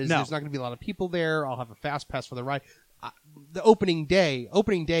because there's not going to be a lot of people there. I'll have a fast pass for the ride. The opening day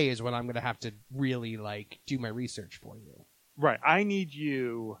is when I'm going to have to really do my research for you. Right. I need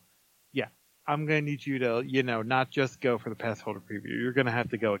you. Yeah. I'm going to need you to, not just go for the pass holder preview. You're going to have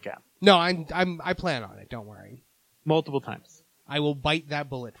to go again. No, I plan on it. Don't worry. Multiple times. I will bite that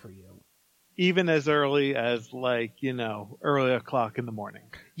bullet for you. Even as early as early o'clock in the morning.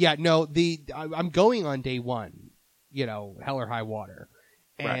 Yeah, no, I'm going on day one, hell or high water.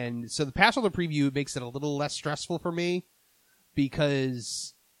 And so the pass holder preview makes it a little less stressful for me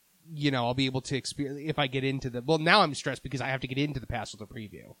because, I'll be able to experience if I get into now I'm stressed because I have to get into the pass holder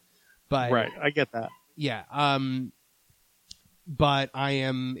preview. But right, I get that. Yeah. But I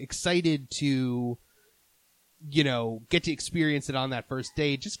am excited to, get to experience it on that first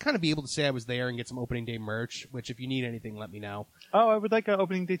day. Just kind of be able to say I was there and get some opening day merch, which if you need anything, let me know. Oh, I would like an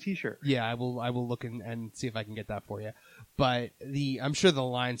opening day t-shirt. Yeah, I will look and see if I can get that for you. But I'm sure the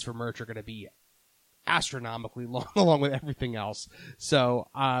lines for merch are going to be astronomically long along with everything else. So,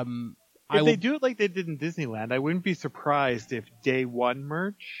 if they do it like they did in Disneyland, I wouldn't be surprised if day one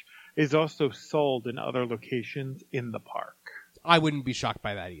merch is also sold in other locations in the park. I wouldn't be shocked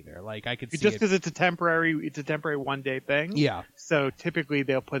by that either. I could see just because it's a temporary 1 day thing. Yeah. So typically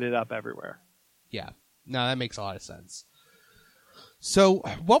they'll put it up everywhere. Yeah. No, that makes a lot of sense. So,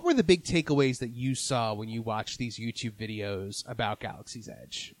 what were the big takeaways that you saw when you watched these YouTube videos about Galaxy's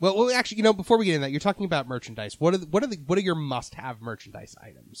Edge? Well, actually, before we get into that, you're talking about merchandise. What are your must-have merchandise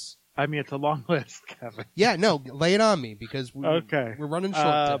items? I mean, it's a long list, Kevin. Yeah, no, lay it on me because we're running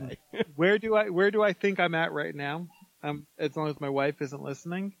short today. Where do I think I'm at right now? As long as my wife isn't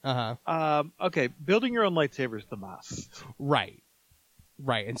listening. Okay, building your own lightsaber is the must. Right.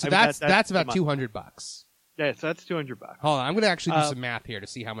 And so that's about $200. Yeah, so that's $200. Hold on, I'm going to actually do some math here to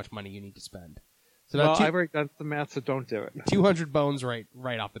see how much money you need to spend. So I've already done some math, so don't do it. 200 bones right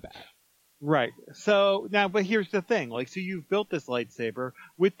off the bat. Right. So now, but here's the thing. Like, so you've built this lightsaber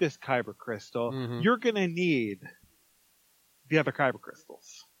with this kyber crystal. Mm-hmm. You're going to need the other kyber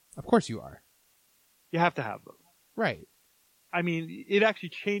crystals. Of course you are. You have to have them. Right. I mean, it actually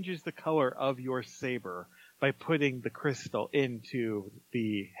changes the color of your saber by putting the crystal into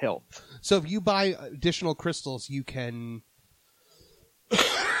the hilt. So if you buy additional crystals, you can...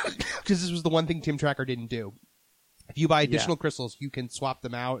 Because this was the one thing Tim Tracker didn't do. If you buy additional crystals, you can swap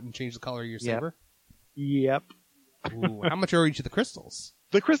them out and change the color of your saber? Yep. Ooh, how much are each of the crystals?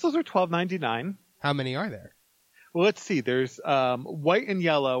 The crystals are $12.99. How many are there? Well, let's see. There's white and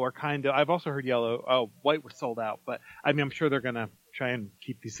yellow are kind of... I've also heard yellow... Oh, white was sold out, but I mean, I'm sure they're going to try and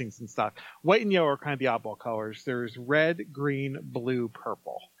keep these things in stock. White and yellow are kind of the oddball colors. There's red, green, blue,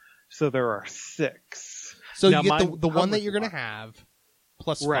 purple. So there are 6. So now, you get the one that you're going to have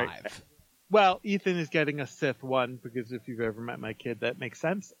plus 5. Well, Ethan is getting a Sith one because if you've ever met my kid, that makes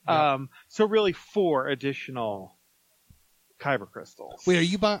sense. Yep. So really 4 additional kyber crystals. Wait, are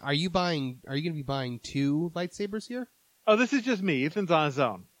you going to be buying 2 lightsabers here? Oh, this is just me. Ethan's on his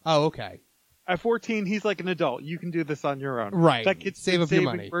own. Oh, okay. At 14, he's like an adult. You can do this on your own. Right. That kid's save up your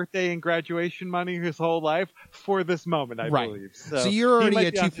money. Birthday and graduation money his whole life for this moment, I believe. So you're already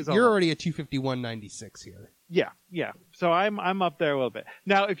at $251.96 here. Yeah. So I'm up there a little bit.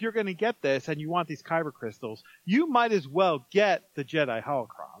 Now, if you're going to get this and you want these kyber crystals, you might as well get the Jedi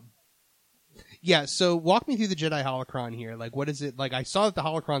Holocron. Yeah, so walk me through the Jedi Holocron here. Like, what is it? Like, I saw that the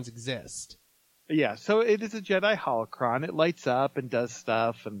Holocrons exist. Yeah, so it is a Jedi Holocron. It lights up and does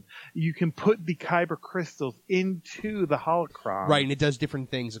stuff, and you can put the kyber crystals into the Holocron. Right, and it does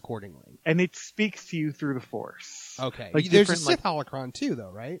different things accordingly. And it speaks to you through the Force. Okay. Like there's a Sith Holocron too,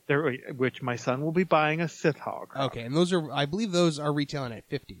 though, right? Which my son will be buying a Sith Holocron. Okay, and I believe those are retailing at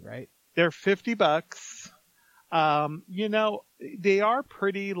 $50, right? They're $50. They are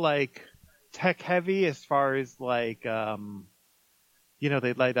pretty, like, tech heavy as far as, like,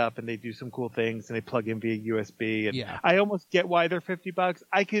 they light up and they do some cool things and they plug in via USB. And I almost get why they're $50.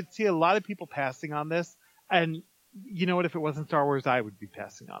 I could see a lot of people passing on this. And you know what? If it wasn't Star Wars, I would be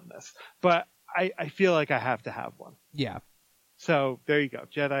passing on this. But I feel like I have to have one. Yeah. So there you go.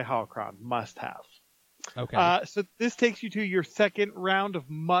 Jedi Holocron, must have. Okay. So this takes you to your second round of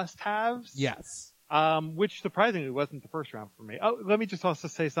must-haves. Yes. Which surprisingly wasn't the first round for me. Oh, let me just also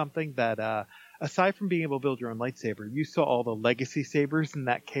say something that, aside from being able to build your own lightsaber, you saw all the legacy sabers in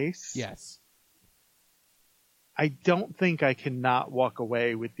that case. Yes. I don't think I cannot walk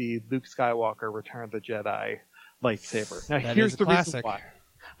away with the Luke Skywalker Return of the Jedi lightsaber. Now, here's the reason why.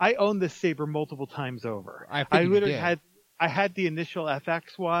 I own this saber multiple times over. I literally had the initial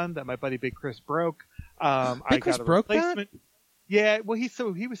FX one that my buddy Big Chris broke. Big Chris broke that? Yeah, well, he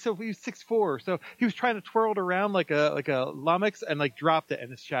was 6'4", so he was trying to twirl it around like a lummox and like dropped it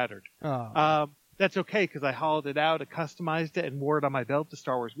and it shattered. Oh. That's okay because I hollowed it out, I customized it, and wore it on my belt to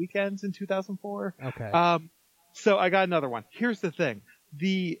Star Wars weekends in 2004. Okay. So I got another one. Here's the thing: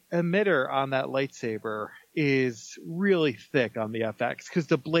 the emitter on that lightsaber is really thick on the FX because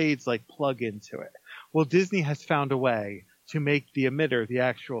the blades like plug into it. Well, Disney has found a way to make the emitter the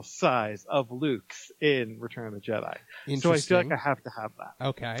actual size of Luke's in Return of the Jedi. So I feel like I have to have that.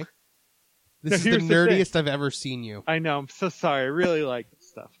 Okay. This is the nerdiest I've ever seen you. I know. I'm so sorry. I really like this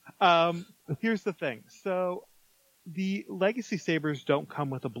stuff. Here's the thing. So the Legacy Sabers don't come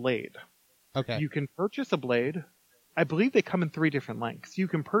with a blade. Okay. You can purchase a blade. I believe they come in 3 different lengths. You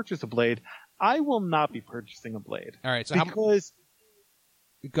can purchase a blade. I will not be purchasing a blade. All right. So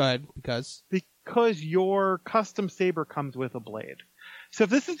Go ahead. Because your custom saber comes with a blade. So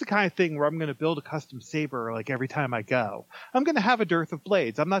if this is the kind of thing where I'm going to build a custom saber like every time I go, I'm going to have a dearth of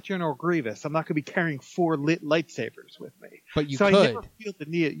blades. I'm not General Grievous. I'm not going to be carrying 4 lightsabers with me. But you could. So I never feel the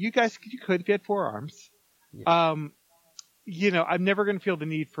need. You could if you had 4 arms. Yeah. I'm never going to feel the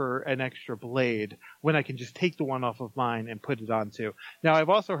need for an extra blade when I can just take the one off of mine and put it onto. Now, I've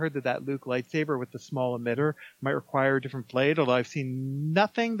also heard that Luke lightsaber with the small emitter might require a different blade, although I've seen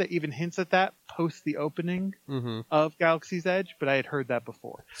nothing that even hints at that post the opening of Galaxy's Edge, but I had heard that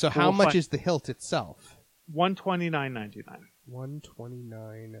before. So how much is the hilt itself? $129.99.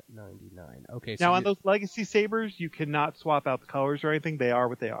 $129.99. Okay. So Now, on those legacy sabers, you cannot swap out the colors or anything. They are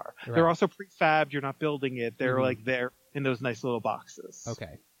what they are. Right. They're also prefabbed. You're not building it. They're Mhm. like there in those nice little boxes.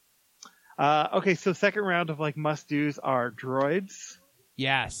 Okay. Okay, so second round of like must-dos are droids.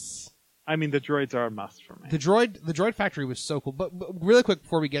 Yes. I mean, the droids are a must for me. The droid factory was so cool. But really quick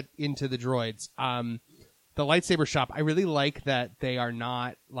before we get into the droids, the lightsaber shop, I really like that they are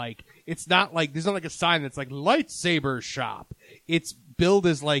not like, it's not like, there's not like a sign that's like lightsaber shop. It's billed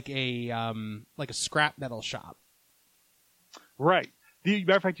as like a scrap metal shop. Right.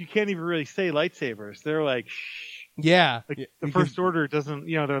 Matter of fact, you can't even really say lightsabers. They're like, shh. Yeah. Like, the First Order doesn't,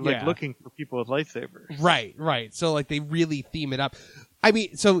 they're like looking for people with lightsabers. Right. So like they really theme it up. I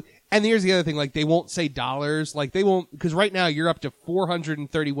mean, and here's the other thing, like they won't say dollars, like they won't, because right now you're up to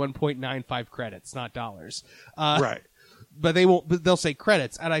 431.95 credits, not dollars. Right. But they won't, but they'll say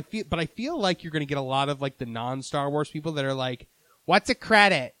credits. And I feel like you're going to get a lot of like the non-Star Wars people that are like, what's a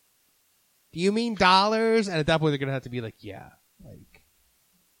credit? Do you mean dollars? And at that point they're going to have to be like, yeah, like.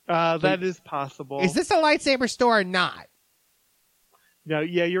 That is possible. Is this a lightsaber store or not? No,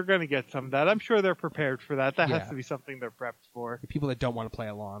 yeah, you're going to get some of that. I'm sure they're prepared for that. That Yeah. has to be something they're prepped for. The people that don't want to play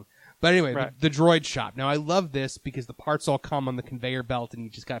along. But anyway, Right. the droid shop. Now I love this because the parts all come on the conveyor belt and you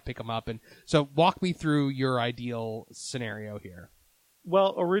just got to pick them up. And so walk me through your ideal scenario here.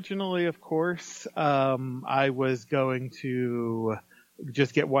 Well, originally, of course, I was going to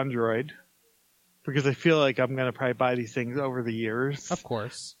just get one droid because I feel like I'm going to probably buy these things over the years. Of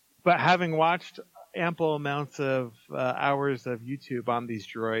course. But having watched ample amounts of hours of YouTube on these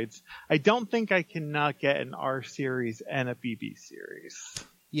droids, I don't think I cannot get an R series and a BB series.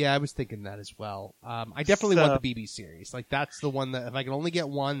 Yeah, I was thinking that as well. I definitely want the BB series. Like that's the one that if I can only get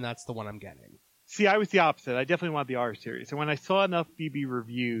one, that's the one I'm getting. See, I was the opposite. I definitely want the R series. And when I saw enough BB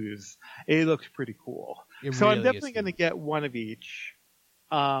reviews, it looked pretty cool. So I'm definitely going to get one of each.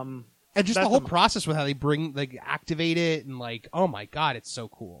 And just the whole process with how they activate it and like, oh my God, it's so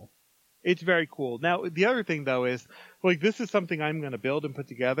cool. It's very cool. Now, the other thing though is, like, this is something I'm going to build and put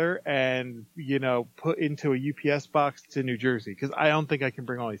together and, put into a UPS box to New Jersey because I don't think I can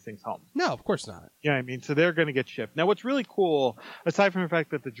bring all these things home. No, of course not. Yeah, I mean, so they're going to get shipped. Now, what's really cool, aside from the fact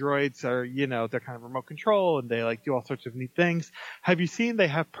that the droids are, they're kind of remote control and they like do all sorts of neat things. Have you seen they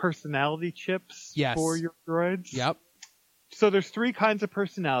have personality chips for your droids? Yep. So there's 3 kinds of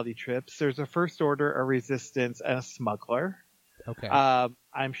personality chips. There's a First Order, a Resistance, and a Smuggler. Okay.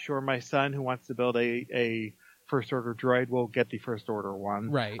 I'm sure my son who wants to build a First Order droid will get the First Order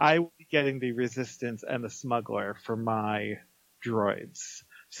one. Right. I will be getting the Resistance and the Smuggler for my droids.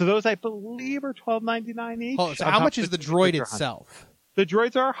 So those, I believe, are $12.99 each. Oh, so how much is the droid itself? The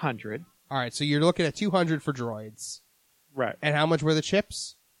droids are $100. All right, so you're looking at $200 for droids. Right. And how much were the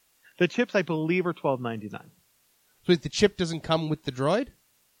chips? The chips, I believe, are $12.99. So the chip doesn't come with the droid?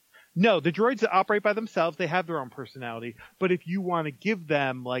 No, the droids operate by themselves. They have their own personality. But if you want to give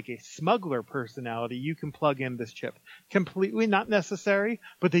them like a smuggler personality, you can plug in this chip. Completely not necessary,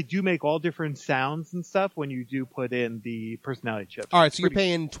 but they do make all different sounds and stuff when you do put in the personality chips. All right, so you're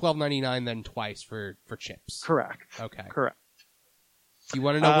paying $12.99 then twice for chips. Correct. Okay. Correct. You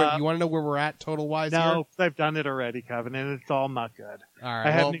want to know where we're at total wise? No, I've done it already, Kevin, and it's all not good. All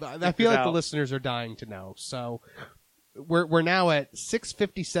right. I feel like the listeners are dying to know. So we're now at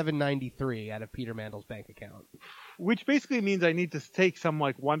 $657.93 out of Peter Mandel's bank account, which basically means I need to take some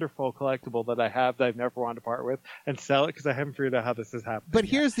like wonderful collectible that I have that I've never wanted to part with and sell it because I haven't figured out how this has happened. But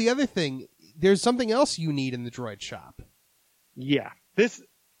here's the other thing: there's something else you need in the droid shop. Yeah,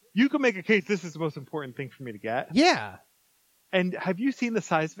 you can make a case. This is the most important thing for me to get. Yeah. And have you seen the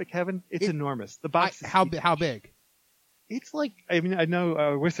size of it, Kevin? It's enormous. The box is how big? It's like, I mean, I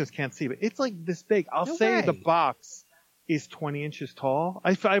know listeners can't see, but it's like this big. I'll say the box is 20 inches tall.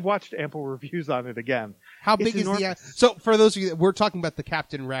 I watched ample reviews on it again. How big is the? So for those of you, we're talking about the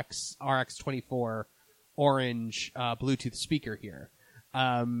Captain Rex RX-24 orange Bluetooth speaker here.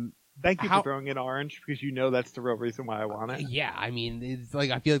 Thank you for throwing in orange because you know that's the real reason why I want it. Yeah, I mean, it's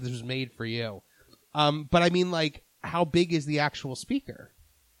like I feel like this was made for you. But I mean, like, how big is the actual speaker?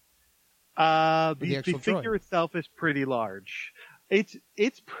 The figure itself is pretty large.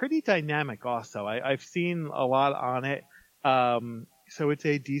 It's pretty dynamic also. I've seen a lot on it. So it's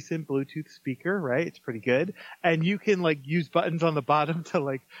a decent Bluetooth speaker, right? It's pretty good. And you can like use buttons on the bottom to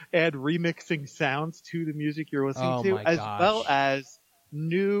like add remixing sounds to the music you're listening to, as well as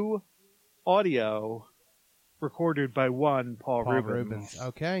new audio recorded by one Paul Rubens.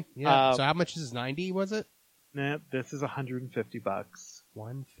 Okay. Yeah. So how much is this? 90, was it? Nah, this is $150.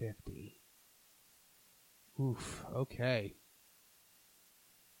 $150. Oof. Okay.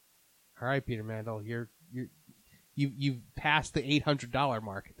 All right, Peter Mandel, you You've passed the $800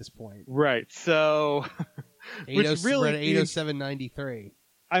 mark at this point. Right. So, which really we're at $807.93.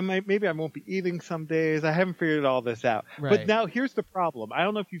 Maybe I won't be eating some days. I haven't figured all this out. Right. But now here's the problem. I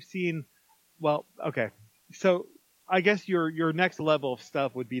don't know if you've seen. Well, okay. So I guess your next level of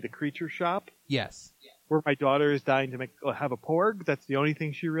stuff would be the creature shop. Yes. Where my daughter is dying to have a porg. That's the only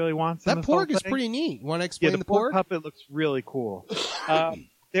thing she really wants. That porg is pretty neat. Want to explain the porg? Puppet looks really cool.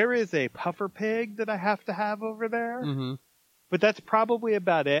 There is a puffer pig that I have to have over there. Mm-hmm. But that's probably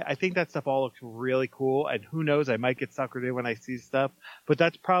about it. I think that stuff all looks really cool, and who knows, I might get suckered in when I see stuff. But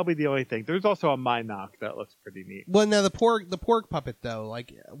that's probably the only thing. There's also a Minoc that looks pretty neat. Well, now the porg puppet though,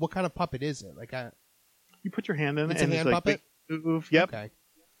 like what kind of puppet is it? Like you put your hand in it, it's and a hand puppet. Move. Yep. Okay.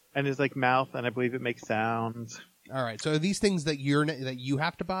 And his like mouth, and I believe it makes sounds. All right. So are these things that you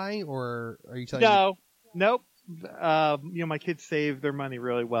have to buy, or are you telling? No. Nope. My kids save their money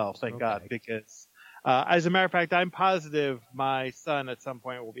really well, thank God, because. As a matter of fact, I'm positive my son at some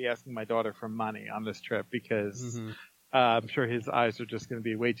point will be asking my daughter for money on this trip because I'm sure his eyes are just going to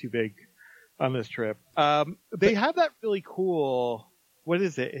be way too big on this trip. They have that really cool. What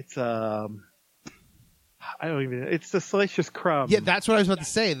is it? It's It's the Salacious Crumb. Yeah, that's what I was about to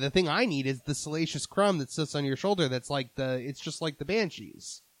say. The thing I need is the Salacious Crumb that sits on your shoulder. That's like it's just like the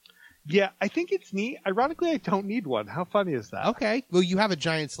Banshees. Yeah, I think it's neat. Ironically, I don't need one. How funny is that? Okay. Well, you have a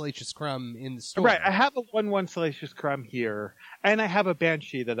giant Salacious Crumb in the store. Right. I have a 1/1 Salacious Crumb here, and I have a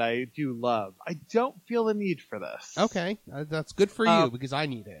Banshee that I do love. I don't feel the need for this. Okay. That's good for you because I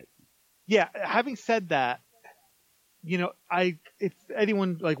need it. Yeah. Having said that, if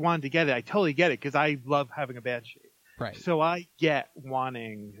anyone wanted to get it, I totally get it because I love having a Banshee. Right. So I get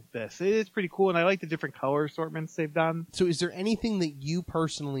wanting this. It is pretty cool, and I like the different color assortments they've done. So is there anything that you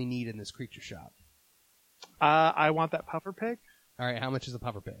personally need in this creature shop? I want that puffer pig. All right. How much is a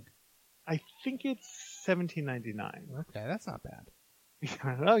puffer pig? I think it's $17.99. Okay, that's not bad.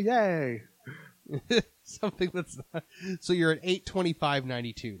 Oh, yay. Something that's not... So you're at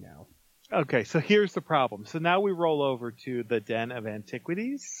 $825.92 now. Okay, so here's the problem. So now we roll over to the Den of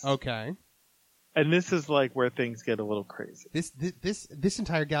Antiquities. Okay. And this is where things get a little crazy. This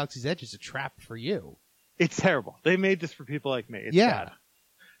entire Galaxy's Edge is a trap for you. It's terrible. They made this for people like me. It's yeah. bad.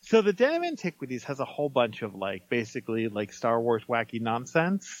 So the Den of Antiquities has a whole bunch of basically Star Wars wacky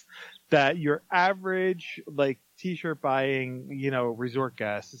nonsense that your average t-shirt buying, resort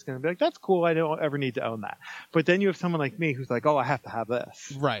guest is going to be like, that's cool. I don't ever need to own that. But then you have someone like me who's like, oh, I have to have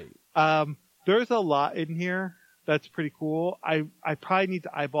this. Right. There's a lot in here. That's pretty cool. I probably need to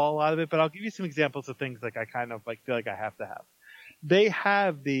eyeball a lot of it, but I'll give you some examples of things I kind of feel like I have to have. They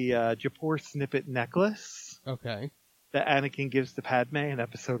have the Japor snippet necklace. Okay. That Anakin gives to Padme in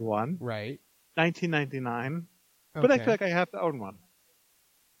Episode 1. Right. $19.99. Okay. But I feel like I have to own one.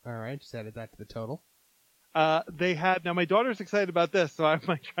 All right, just added that to the total. Now my daughter's excited about this, so I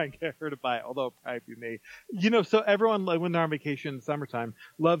might try and get her to buy it, although it'll probably be me. So everyone, when they're on vacation in the summertime,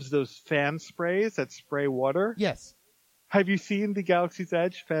 loves those fan sprays that spray water. Yes. Have you seen the Galaxy's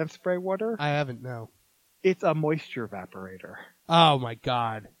Edge fan spray water? I haven't, no. It's a moisture evaporator. Oh my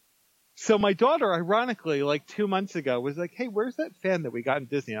God. So my daughter, ironically, 2 months ago, was like, hey, where's that fan that we got in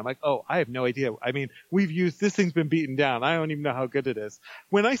Disney? I'm like, oh, I have no idea. I mean, this thing's been beaten down. I don't even know how good it is.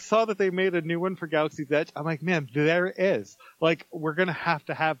 When I saw that they made a new one for Galaxy's Edge, I'm like, man, there it is. We're going to have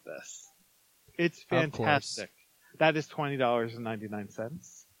this. It's fantastic. That is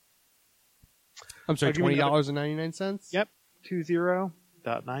 $20.99. I'm sorry, $20.99? Yep,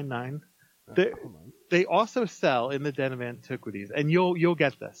 20.99. They also sell in the Den of Antiquities, and you'll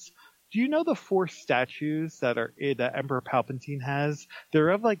get this. Do you know the 4 statues that Emperor Palpatine has?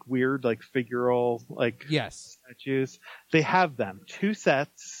 They're of weird figural yes. statues. They have them 2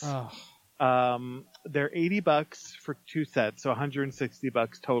 sets. Oh. They're $80 for 2 sets, so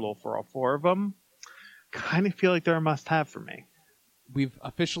 $160 total for all 4 of them. Kind of feel like they're a must-have for me. We've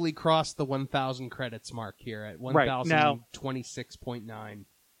officially crossed the 1,000 credits mark here at 1,026.9.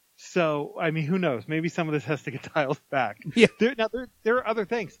 So, I mean, who knows? Maybe some of this has to get dialed back. Yeah. There are other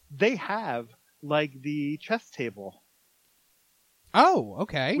things. They have, the chess table. Oh,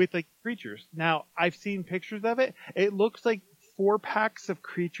 okay. With, creatures. Now, I've seen pictures of it. It looks like 4 packs of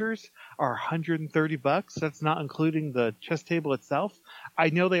creatures are $130. That's not including the chess table itself.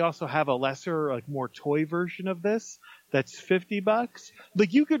 I know they also have a lesser, more toy version of this. That's $50.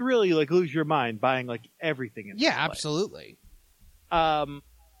 You could really, lose your mind buying, everything in this place. Absolutely.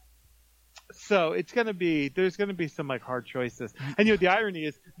 So there's going to be some hard choices. And the irony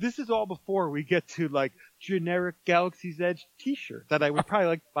is this is all before we get to generic Galaxy's Edge t-shirt that I would probably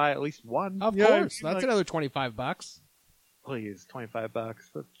like to buy at least one. Of course. That's another $25. Please, $25.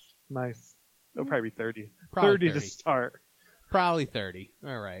 That's nice. It'll probably be 30. Probably 30 to 30. start. Probably 30.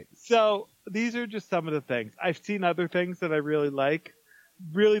 All right. So these are just some of the things. I've seen other things that I really like.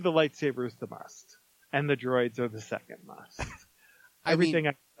 Really, the lightsaber is the must. And the droids are the second must. Everything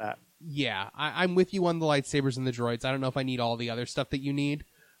after that. Yeah, I'm with you on the lightsabers and the droids. I don't know if I need all the other stuff that you need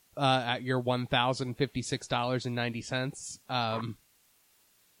at your $1,056.90.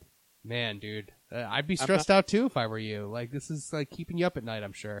 Man, dude, I'd be stressed out too if I were you. Like, this is like keeping you up at night,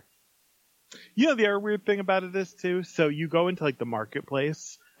 I'm sure. You know, the other weird thing about it is too, so you go into like the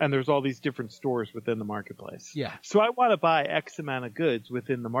marketplace and there's all these different stores within the marketplace. Yeah. So I want to buy X amount of goods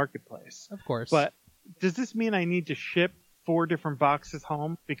within the marketplace. Of course. But does this mean I need to ship 4 different boxes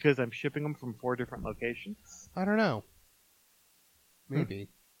home because I'm shipping them from 4 different locations? I don't know. Maybe.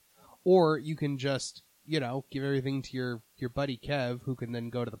 Or you can just, give everything to your buddy Kev, who can then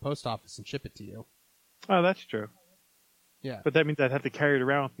go to the post office and ship it to you. Oh, that's true. Yeah. But that means I'd have to carry it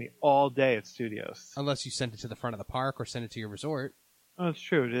around with me all day at studios. Unless you send it to the front of the park or send it to your resort. Oh, it's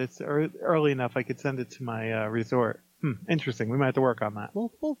true. It's early enough I could send it to my resort. Interesting. We might have to work on that.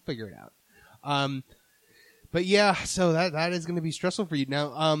 We'll figure it out. But yeah, so that is going to be stressful for you.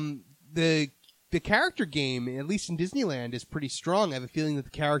 Now, the character game, at least in Disneyland, is pretty strong. I have a feeling that the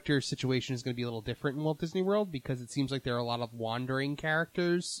character situation is going to be a little different in Walt Disney World because it seems like there are a lot of wandering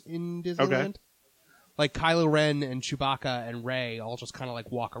characters in Disneyland. Okay. Like Kylo Ren and Chewbacca and Rey all just kind of like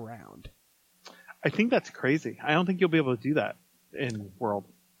walk around. I think that's crazy. I don't think you'll be able to do that in World.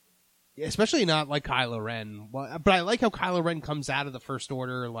 Especially not like Kylo Ren. Well, but I like how Kylo Ren comes out of the First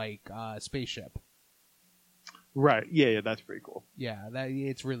Order spaceship. Right. Yeah, that's pretty cool. Yeah,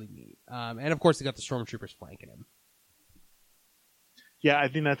 it's really neat. And of course they got the Stormtroopers flanking him. Yeah, I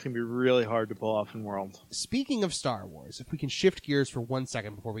think that's going to be really hard to pull off in World. Speaking of Star Wars, if we can shift gears for 1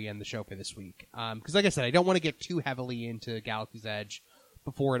 second before we end the show for this week. Because like I said, I don't want to get too heavily into Galaxy's Edge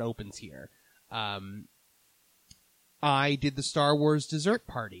before it opens here. I did the Star Wars dessert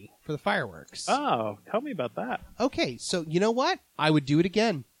party for the fireworks. Oh, tell me about that. Okay, so you know what? I would do it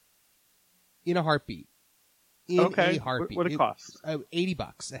again. In a heartbeat. A heartbeat. What it cost?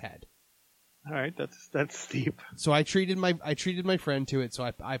 $80 a head. All right, that's steep. So I treated my friend to it. So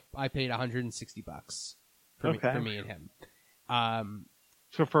I paid $160 for me and him.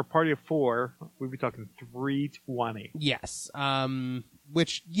 So for a party of 4, we'd be talking $320. Yes.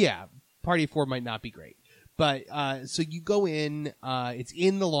 Which party of 4 might not be great, but so you go in. It's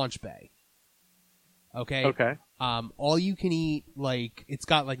in the launch bay. Okay. Okay. All you can eat, it's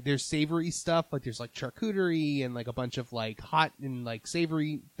got there's savory stuff, there's charcuterie and a bunch of hot and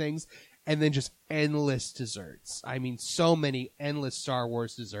savory things. And then just endless desserts. I mean, so many endless Star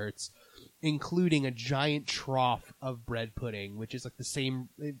Wars desserts, including a giant trough of bread pudding, which is the same.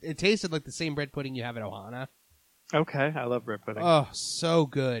 It tasted like the same bread pudding you have at Ohana. Okay, I love bread pudding. Oh, so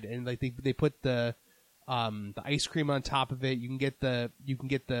good! And they put the ice cream on top of it. You can get the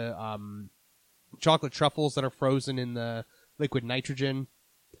chocolate truffles that are frozen in the liquid nitrogen.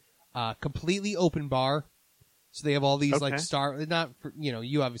 Completely open bar. So they have all these not for,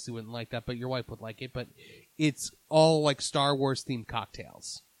 you obviously wouldn't like that, but your wife would like it, but it's all Star Wars themed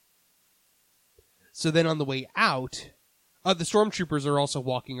cocktails. So then on the way out, the stormtroopers are also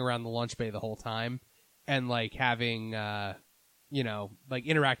walking around the launch bay the whole time and having,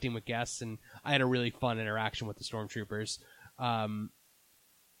 interacting with guests. And I had a really fun interaction with the stormtroopers.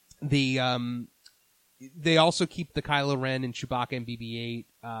 They also keep the Kylo Ren and Chewbacca and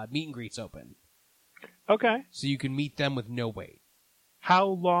BB-8 meet and greets open. Okay. So you can meet them with no wait. How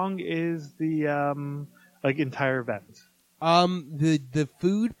long is the entire event? The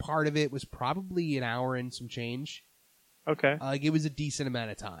food part of it was probably an hour and some change. Okay. It was a decent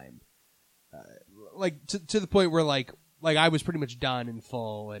amount of time. To the point where I was pretty much done and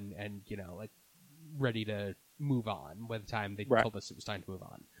full and ready to move on by the time they told us it was time to move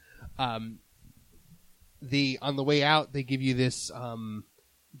on. On the way out they give you this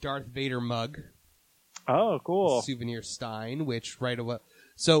Darth Vader mug. Oh, cool. Souvenir Stein, which right away.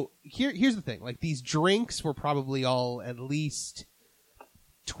 So here's the thing. These drinks were probably all at least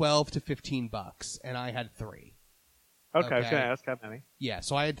 $12 to $15, and I had 3. Okay, I was going to ask how many. Yeah,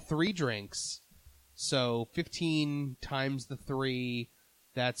 so I had 3 drinks. So 15 times the 3,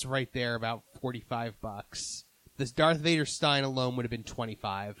 that's right there, about $45. This Darth Vader Stein alone would have been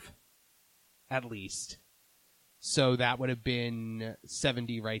 $25, at least. So that would have been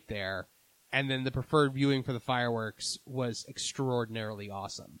 $70 right there. And then the preferred viewing for the fireworks was extraordinarily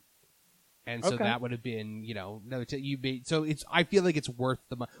awesome. And so that would have been, so I feel like it's worth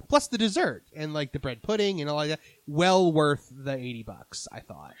the money. Plus the dessert and the bread pudding and all that. Well worth the $80, I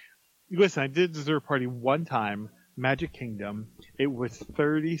thought. Listen, I did a dessert party one time. Magic Kingdom. It was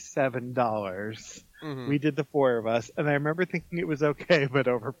 $37. Mhm. We did the four of us, and I remember thinking it was okay, but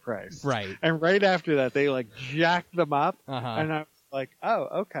overpriced. Right. And right after that, they like jacked them up, Uh-huh. and I was like,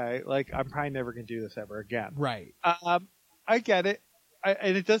 "Oh, okay. Like I'm probably never gonna do this ever again." Right. I get it,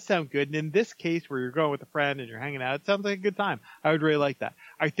 and it does sound good. And in this case, where you're going with a friend and you're hanging out, it sounds like a good time. I would really like that.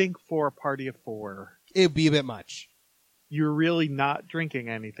 I think for a party of four, It'd be a bit much. you're really not drinking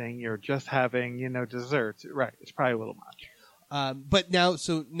anything. You're just having, desserts. Right. It's probably a little much. But now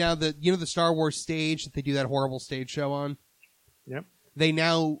the Star Wars stage that they do that horrible stage show on. Yep. They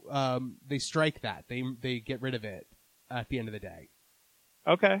now they strike that. They get rid of it at the end of the day.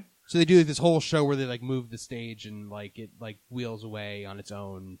 Okay. So they do this whole show where they like move the stage and like it like wheels away on its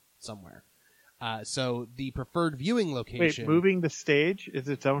own somewhere. So the preferred viewing location. Wait, moving the stage is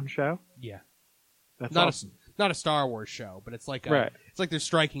its own show? Yeah. That's Not awesome. not a Star Wars show, but it's like Right. it's like they're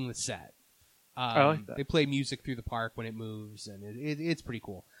striking the set. I like that. They play music through the park when it moves, and it's pretty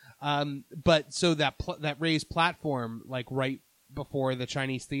cool. But so that raised platform, like right before the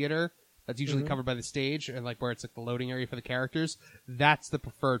Chinese theater, that's usually covered by the stage, and like where it's like the loading area for the characters, that's the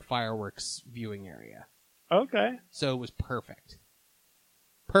preferred fireworks viewing area. Okay. So it was perfect.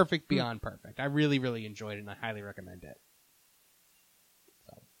 Perfect beyond perfect. I really, really enjoyed it, and I highly recommend it.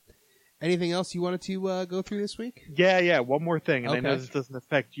 So, anything else you wanted to go through this week? Yeah. One more thing, and I know Okay. this doesn't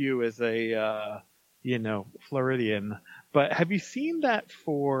affect you as a, Floridian, but have you seen that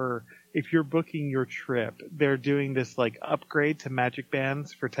for if you're booking your trip, they're doing this like upgrade to Magic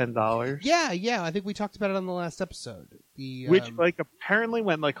Bands for $10? Yeah. I think we talked about it on the last episode. Which like apparently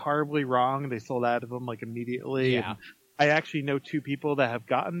went like horribly wrong. They sold out of them like immediately. Yeah. And I actually know two people that have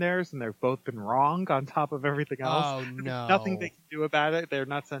gotten theirs, and they've both been wrong on top of everything else. Oh, There's no. nothing they can do about it. They're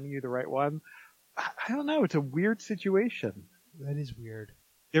not sending you the right one. I don't know. It's a weird situation. That is weird.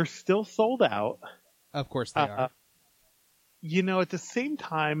 They're still sold out. Of course they are. At the same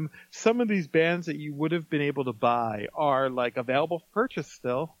time, some of these bands that you would have been able to buy are like available for purchase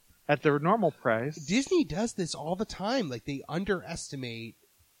still at their normal price. Disney does this all the time. Like they underestimate.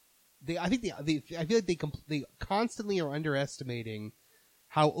 I feel like they constantly are underestimating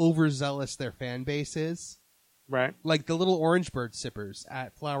how overzealous their fan base is. Right. Like the little orange bird sippers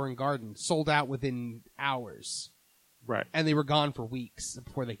at Flower and Garden sold out within hours. Right. And they were gone for weeks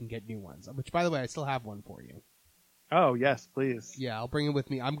before they can get new ones. Which, by the way, I still have one for you. Oh, yes, please. Yeah, I'll bring it with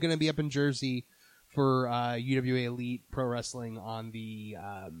me. I'm going to be up in Jersey for UWA Elite Pro Wrestling on the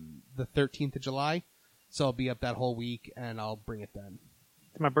 13th of July. So I'll be up that whole week, and I'll bring it then.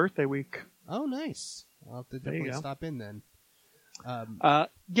 It's my birthday week. Oh, nice. I'll have to definitely stop in then. Yeah,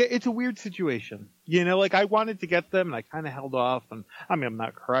 it's a weird situation. Like I wanted to get them, and I kind of held off. And I mean, I'm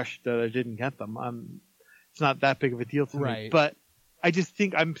not crushed that I didn't get them. It's not that big of a deal to me. But I just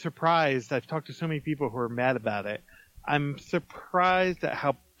think I'm surprised. I've talked to so many people who are mad about it. I'm surprised at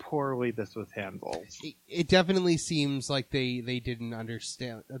how poorly this was handled. It definitely seems like they didn't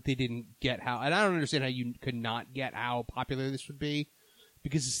understand. They didn't get how, and I don't understand how you could not get how popular this would be,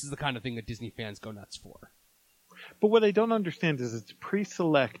 because this is the kind of thing that Disney fans go nuts for. But what I don't understand is it's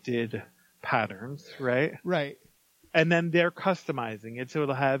pre-selected patterns, right? Right. And then they're customizing it, so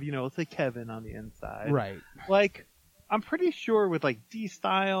it'll have, let's say Kevin on the inside. Right. Like, I'm pretty sure with like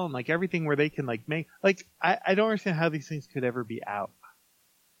D-Style and like everything where they can like make, like, I don't understand how these things could ever be out.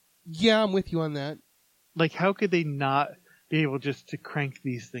 Yeah, I'm with you on that. Like, how could they not be able just to crank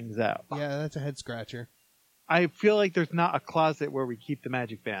these things out? Yeah, that's a head scratcher. I feel like there's not a closet where we keep the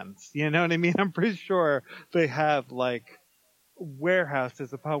Magic Bands. You know what I mean? I'm pretty sure they have like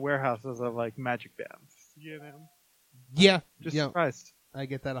warehouses upon warehouses of like Magic Bands. Yeah. Just surprised. I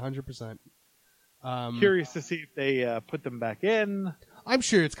get that 100%. Curious to see if they put them back in. I'm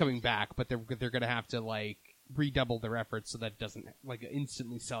sure it's coming back, but they're going to have to like redouble their efforts so that it doesn't like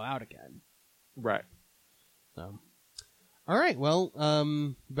instantly sell out again. Right. So, all right. Well,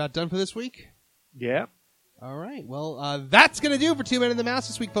 about done for this week. Yeah. All right. Well, that's going to do for Two Men in the Mouse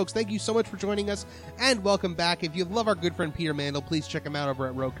this week, folks. Thank you so much for joining us, and welcome back. If you love our good friend Peter Mandel, please check him out over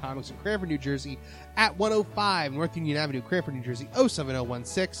at Rogue Comics in Cranford, New Jersey, at 105 North Union Avenue, Cranford, New Jersey,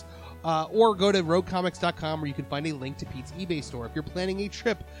 07016. Or go to roguecomics.com where you can find a link to Pete's eBay store. If you're planning a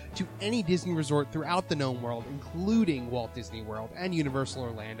trip to any Disney resort throughout the known world, including Walt Disney World and Universal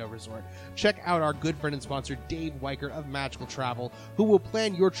Orlando Resort, check out our good friend and sponsor, Dave Weichert of Magical Travel, who will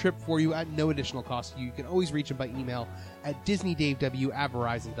plan your trip for you at no additional cost to you. You can always reach him by email at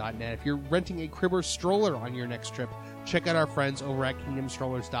DisneyDaveW@Verizon.net. If you're renting a crib or stroller on your next trip, check out our friends over at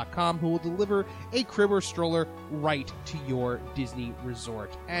KingdomStrollers.com, who will deliver a crib or stroller right to your Disney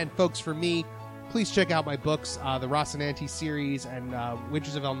resort. And folks, for me, please check out my books, the Rocinante series and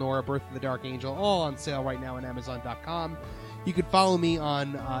Witches of Elnora, Birth of the Dark Angel, all on sale right now on Amazon.com. You can follow me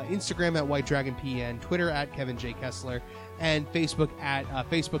on Instagram at WhiteDragonPN, Twitter at Kevin J. Kessler, and Facebook at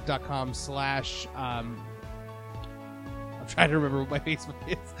Facebook.com/ I'm trying to remember what my Facebook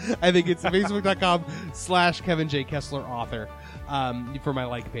is. I think it's Facebook.com/ Kevin J. Kessler author for my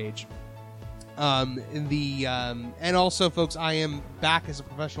like page. And also, folks, I am back as a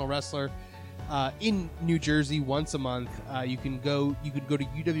professional wrestler in New Jersey once a month. You can go to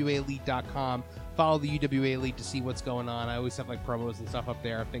UWAElite.com, follow the UWA Elite to see what's going on. I always have like promos and stuff up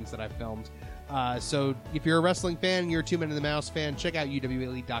there, things that I've filmed. So if you're a wrestling fan, you're a Two Men and the Mouse fan, check out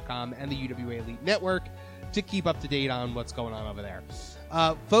UWAElite.com and the UWA Elite Network to keep up to date on what's going on over there.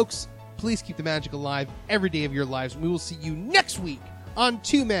 Folks, please keep the magic alive every day of your lives. We will see you next week on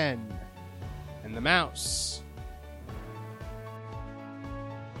Two Men and the Mouse.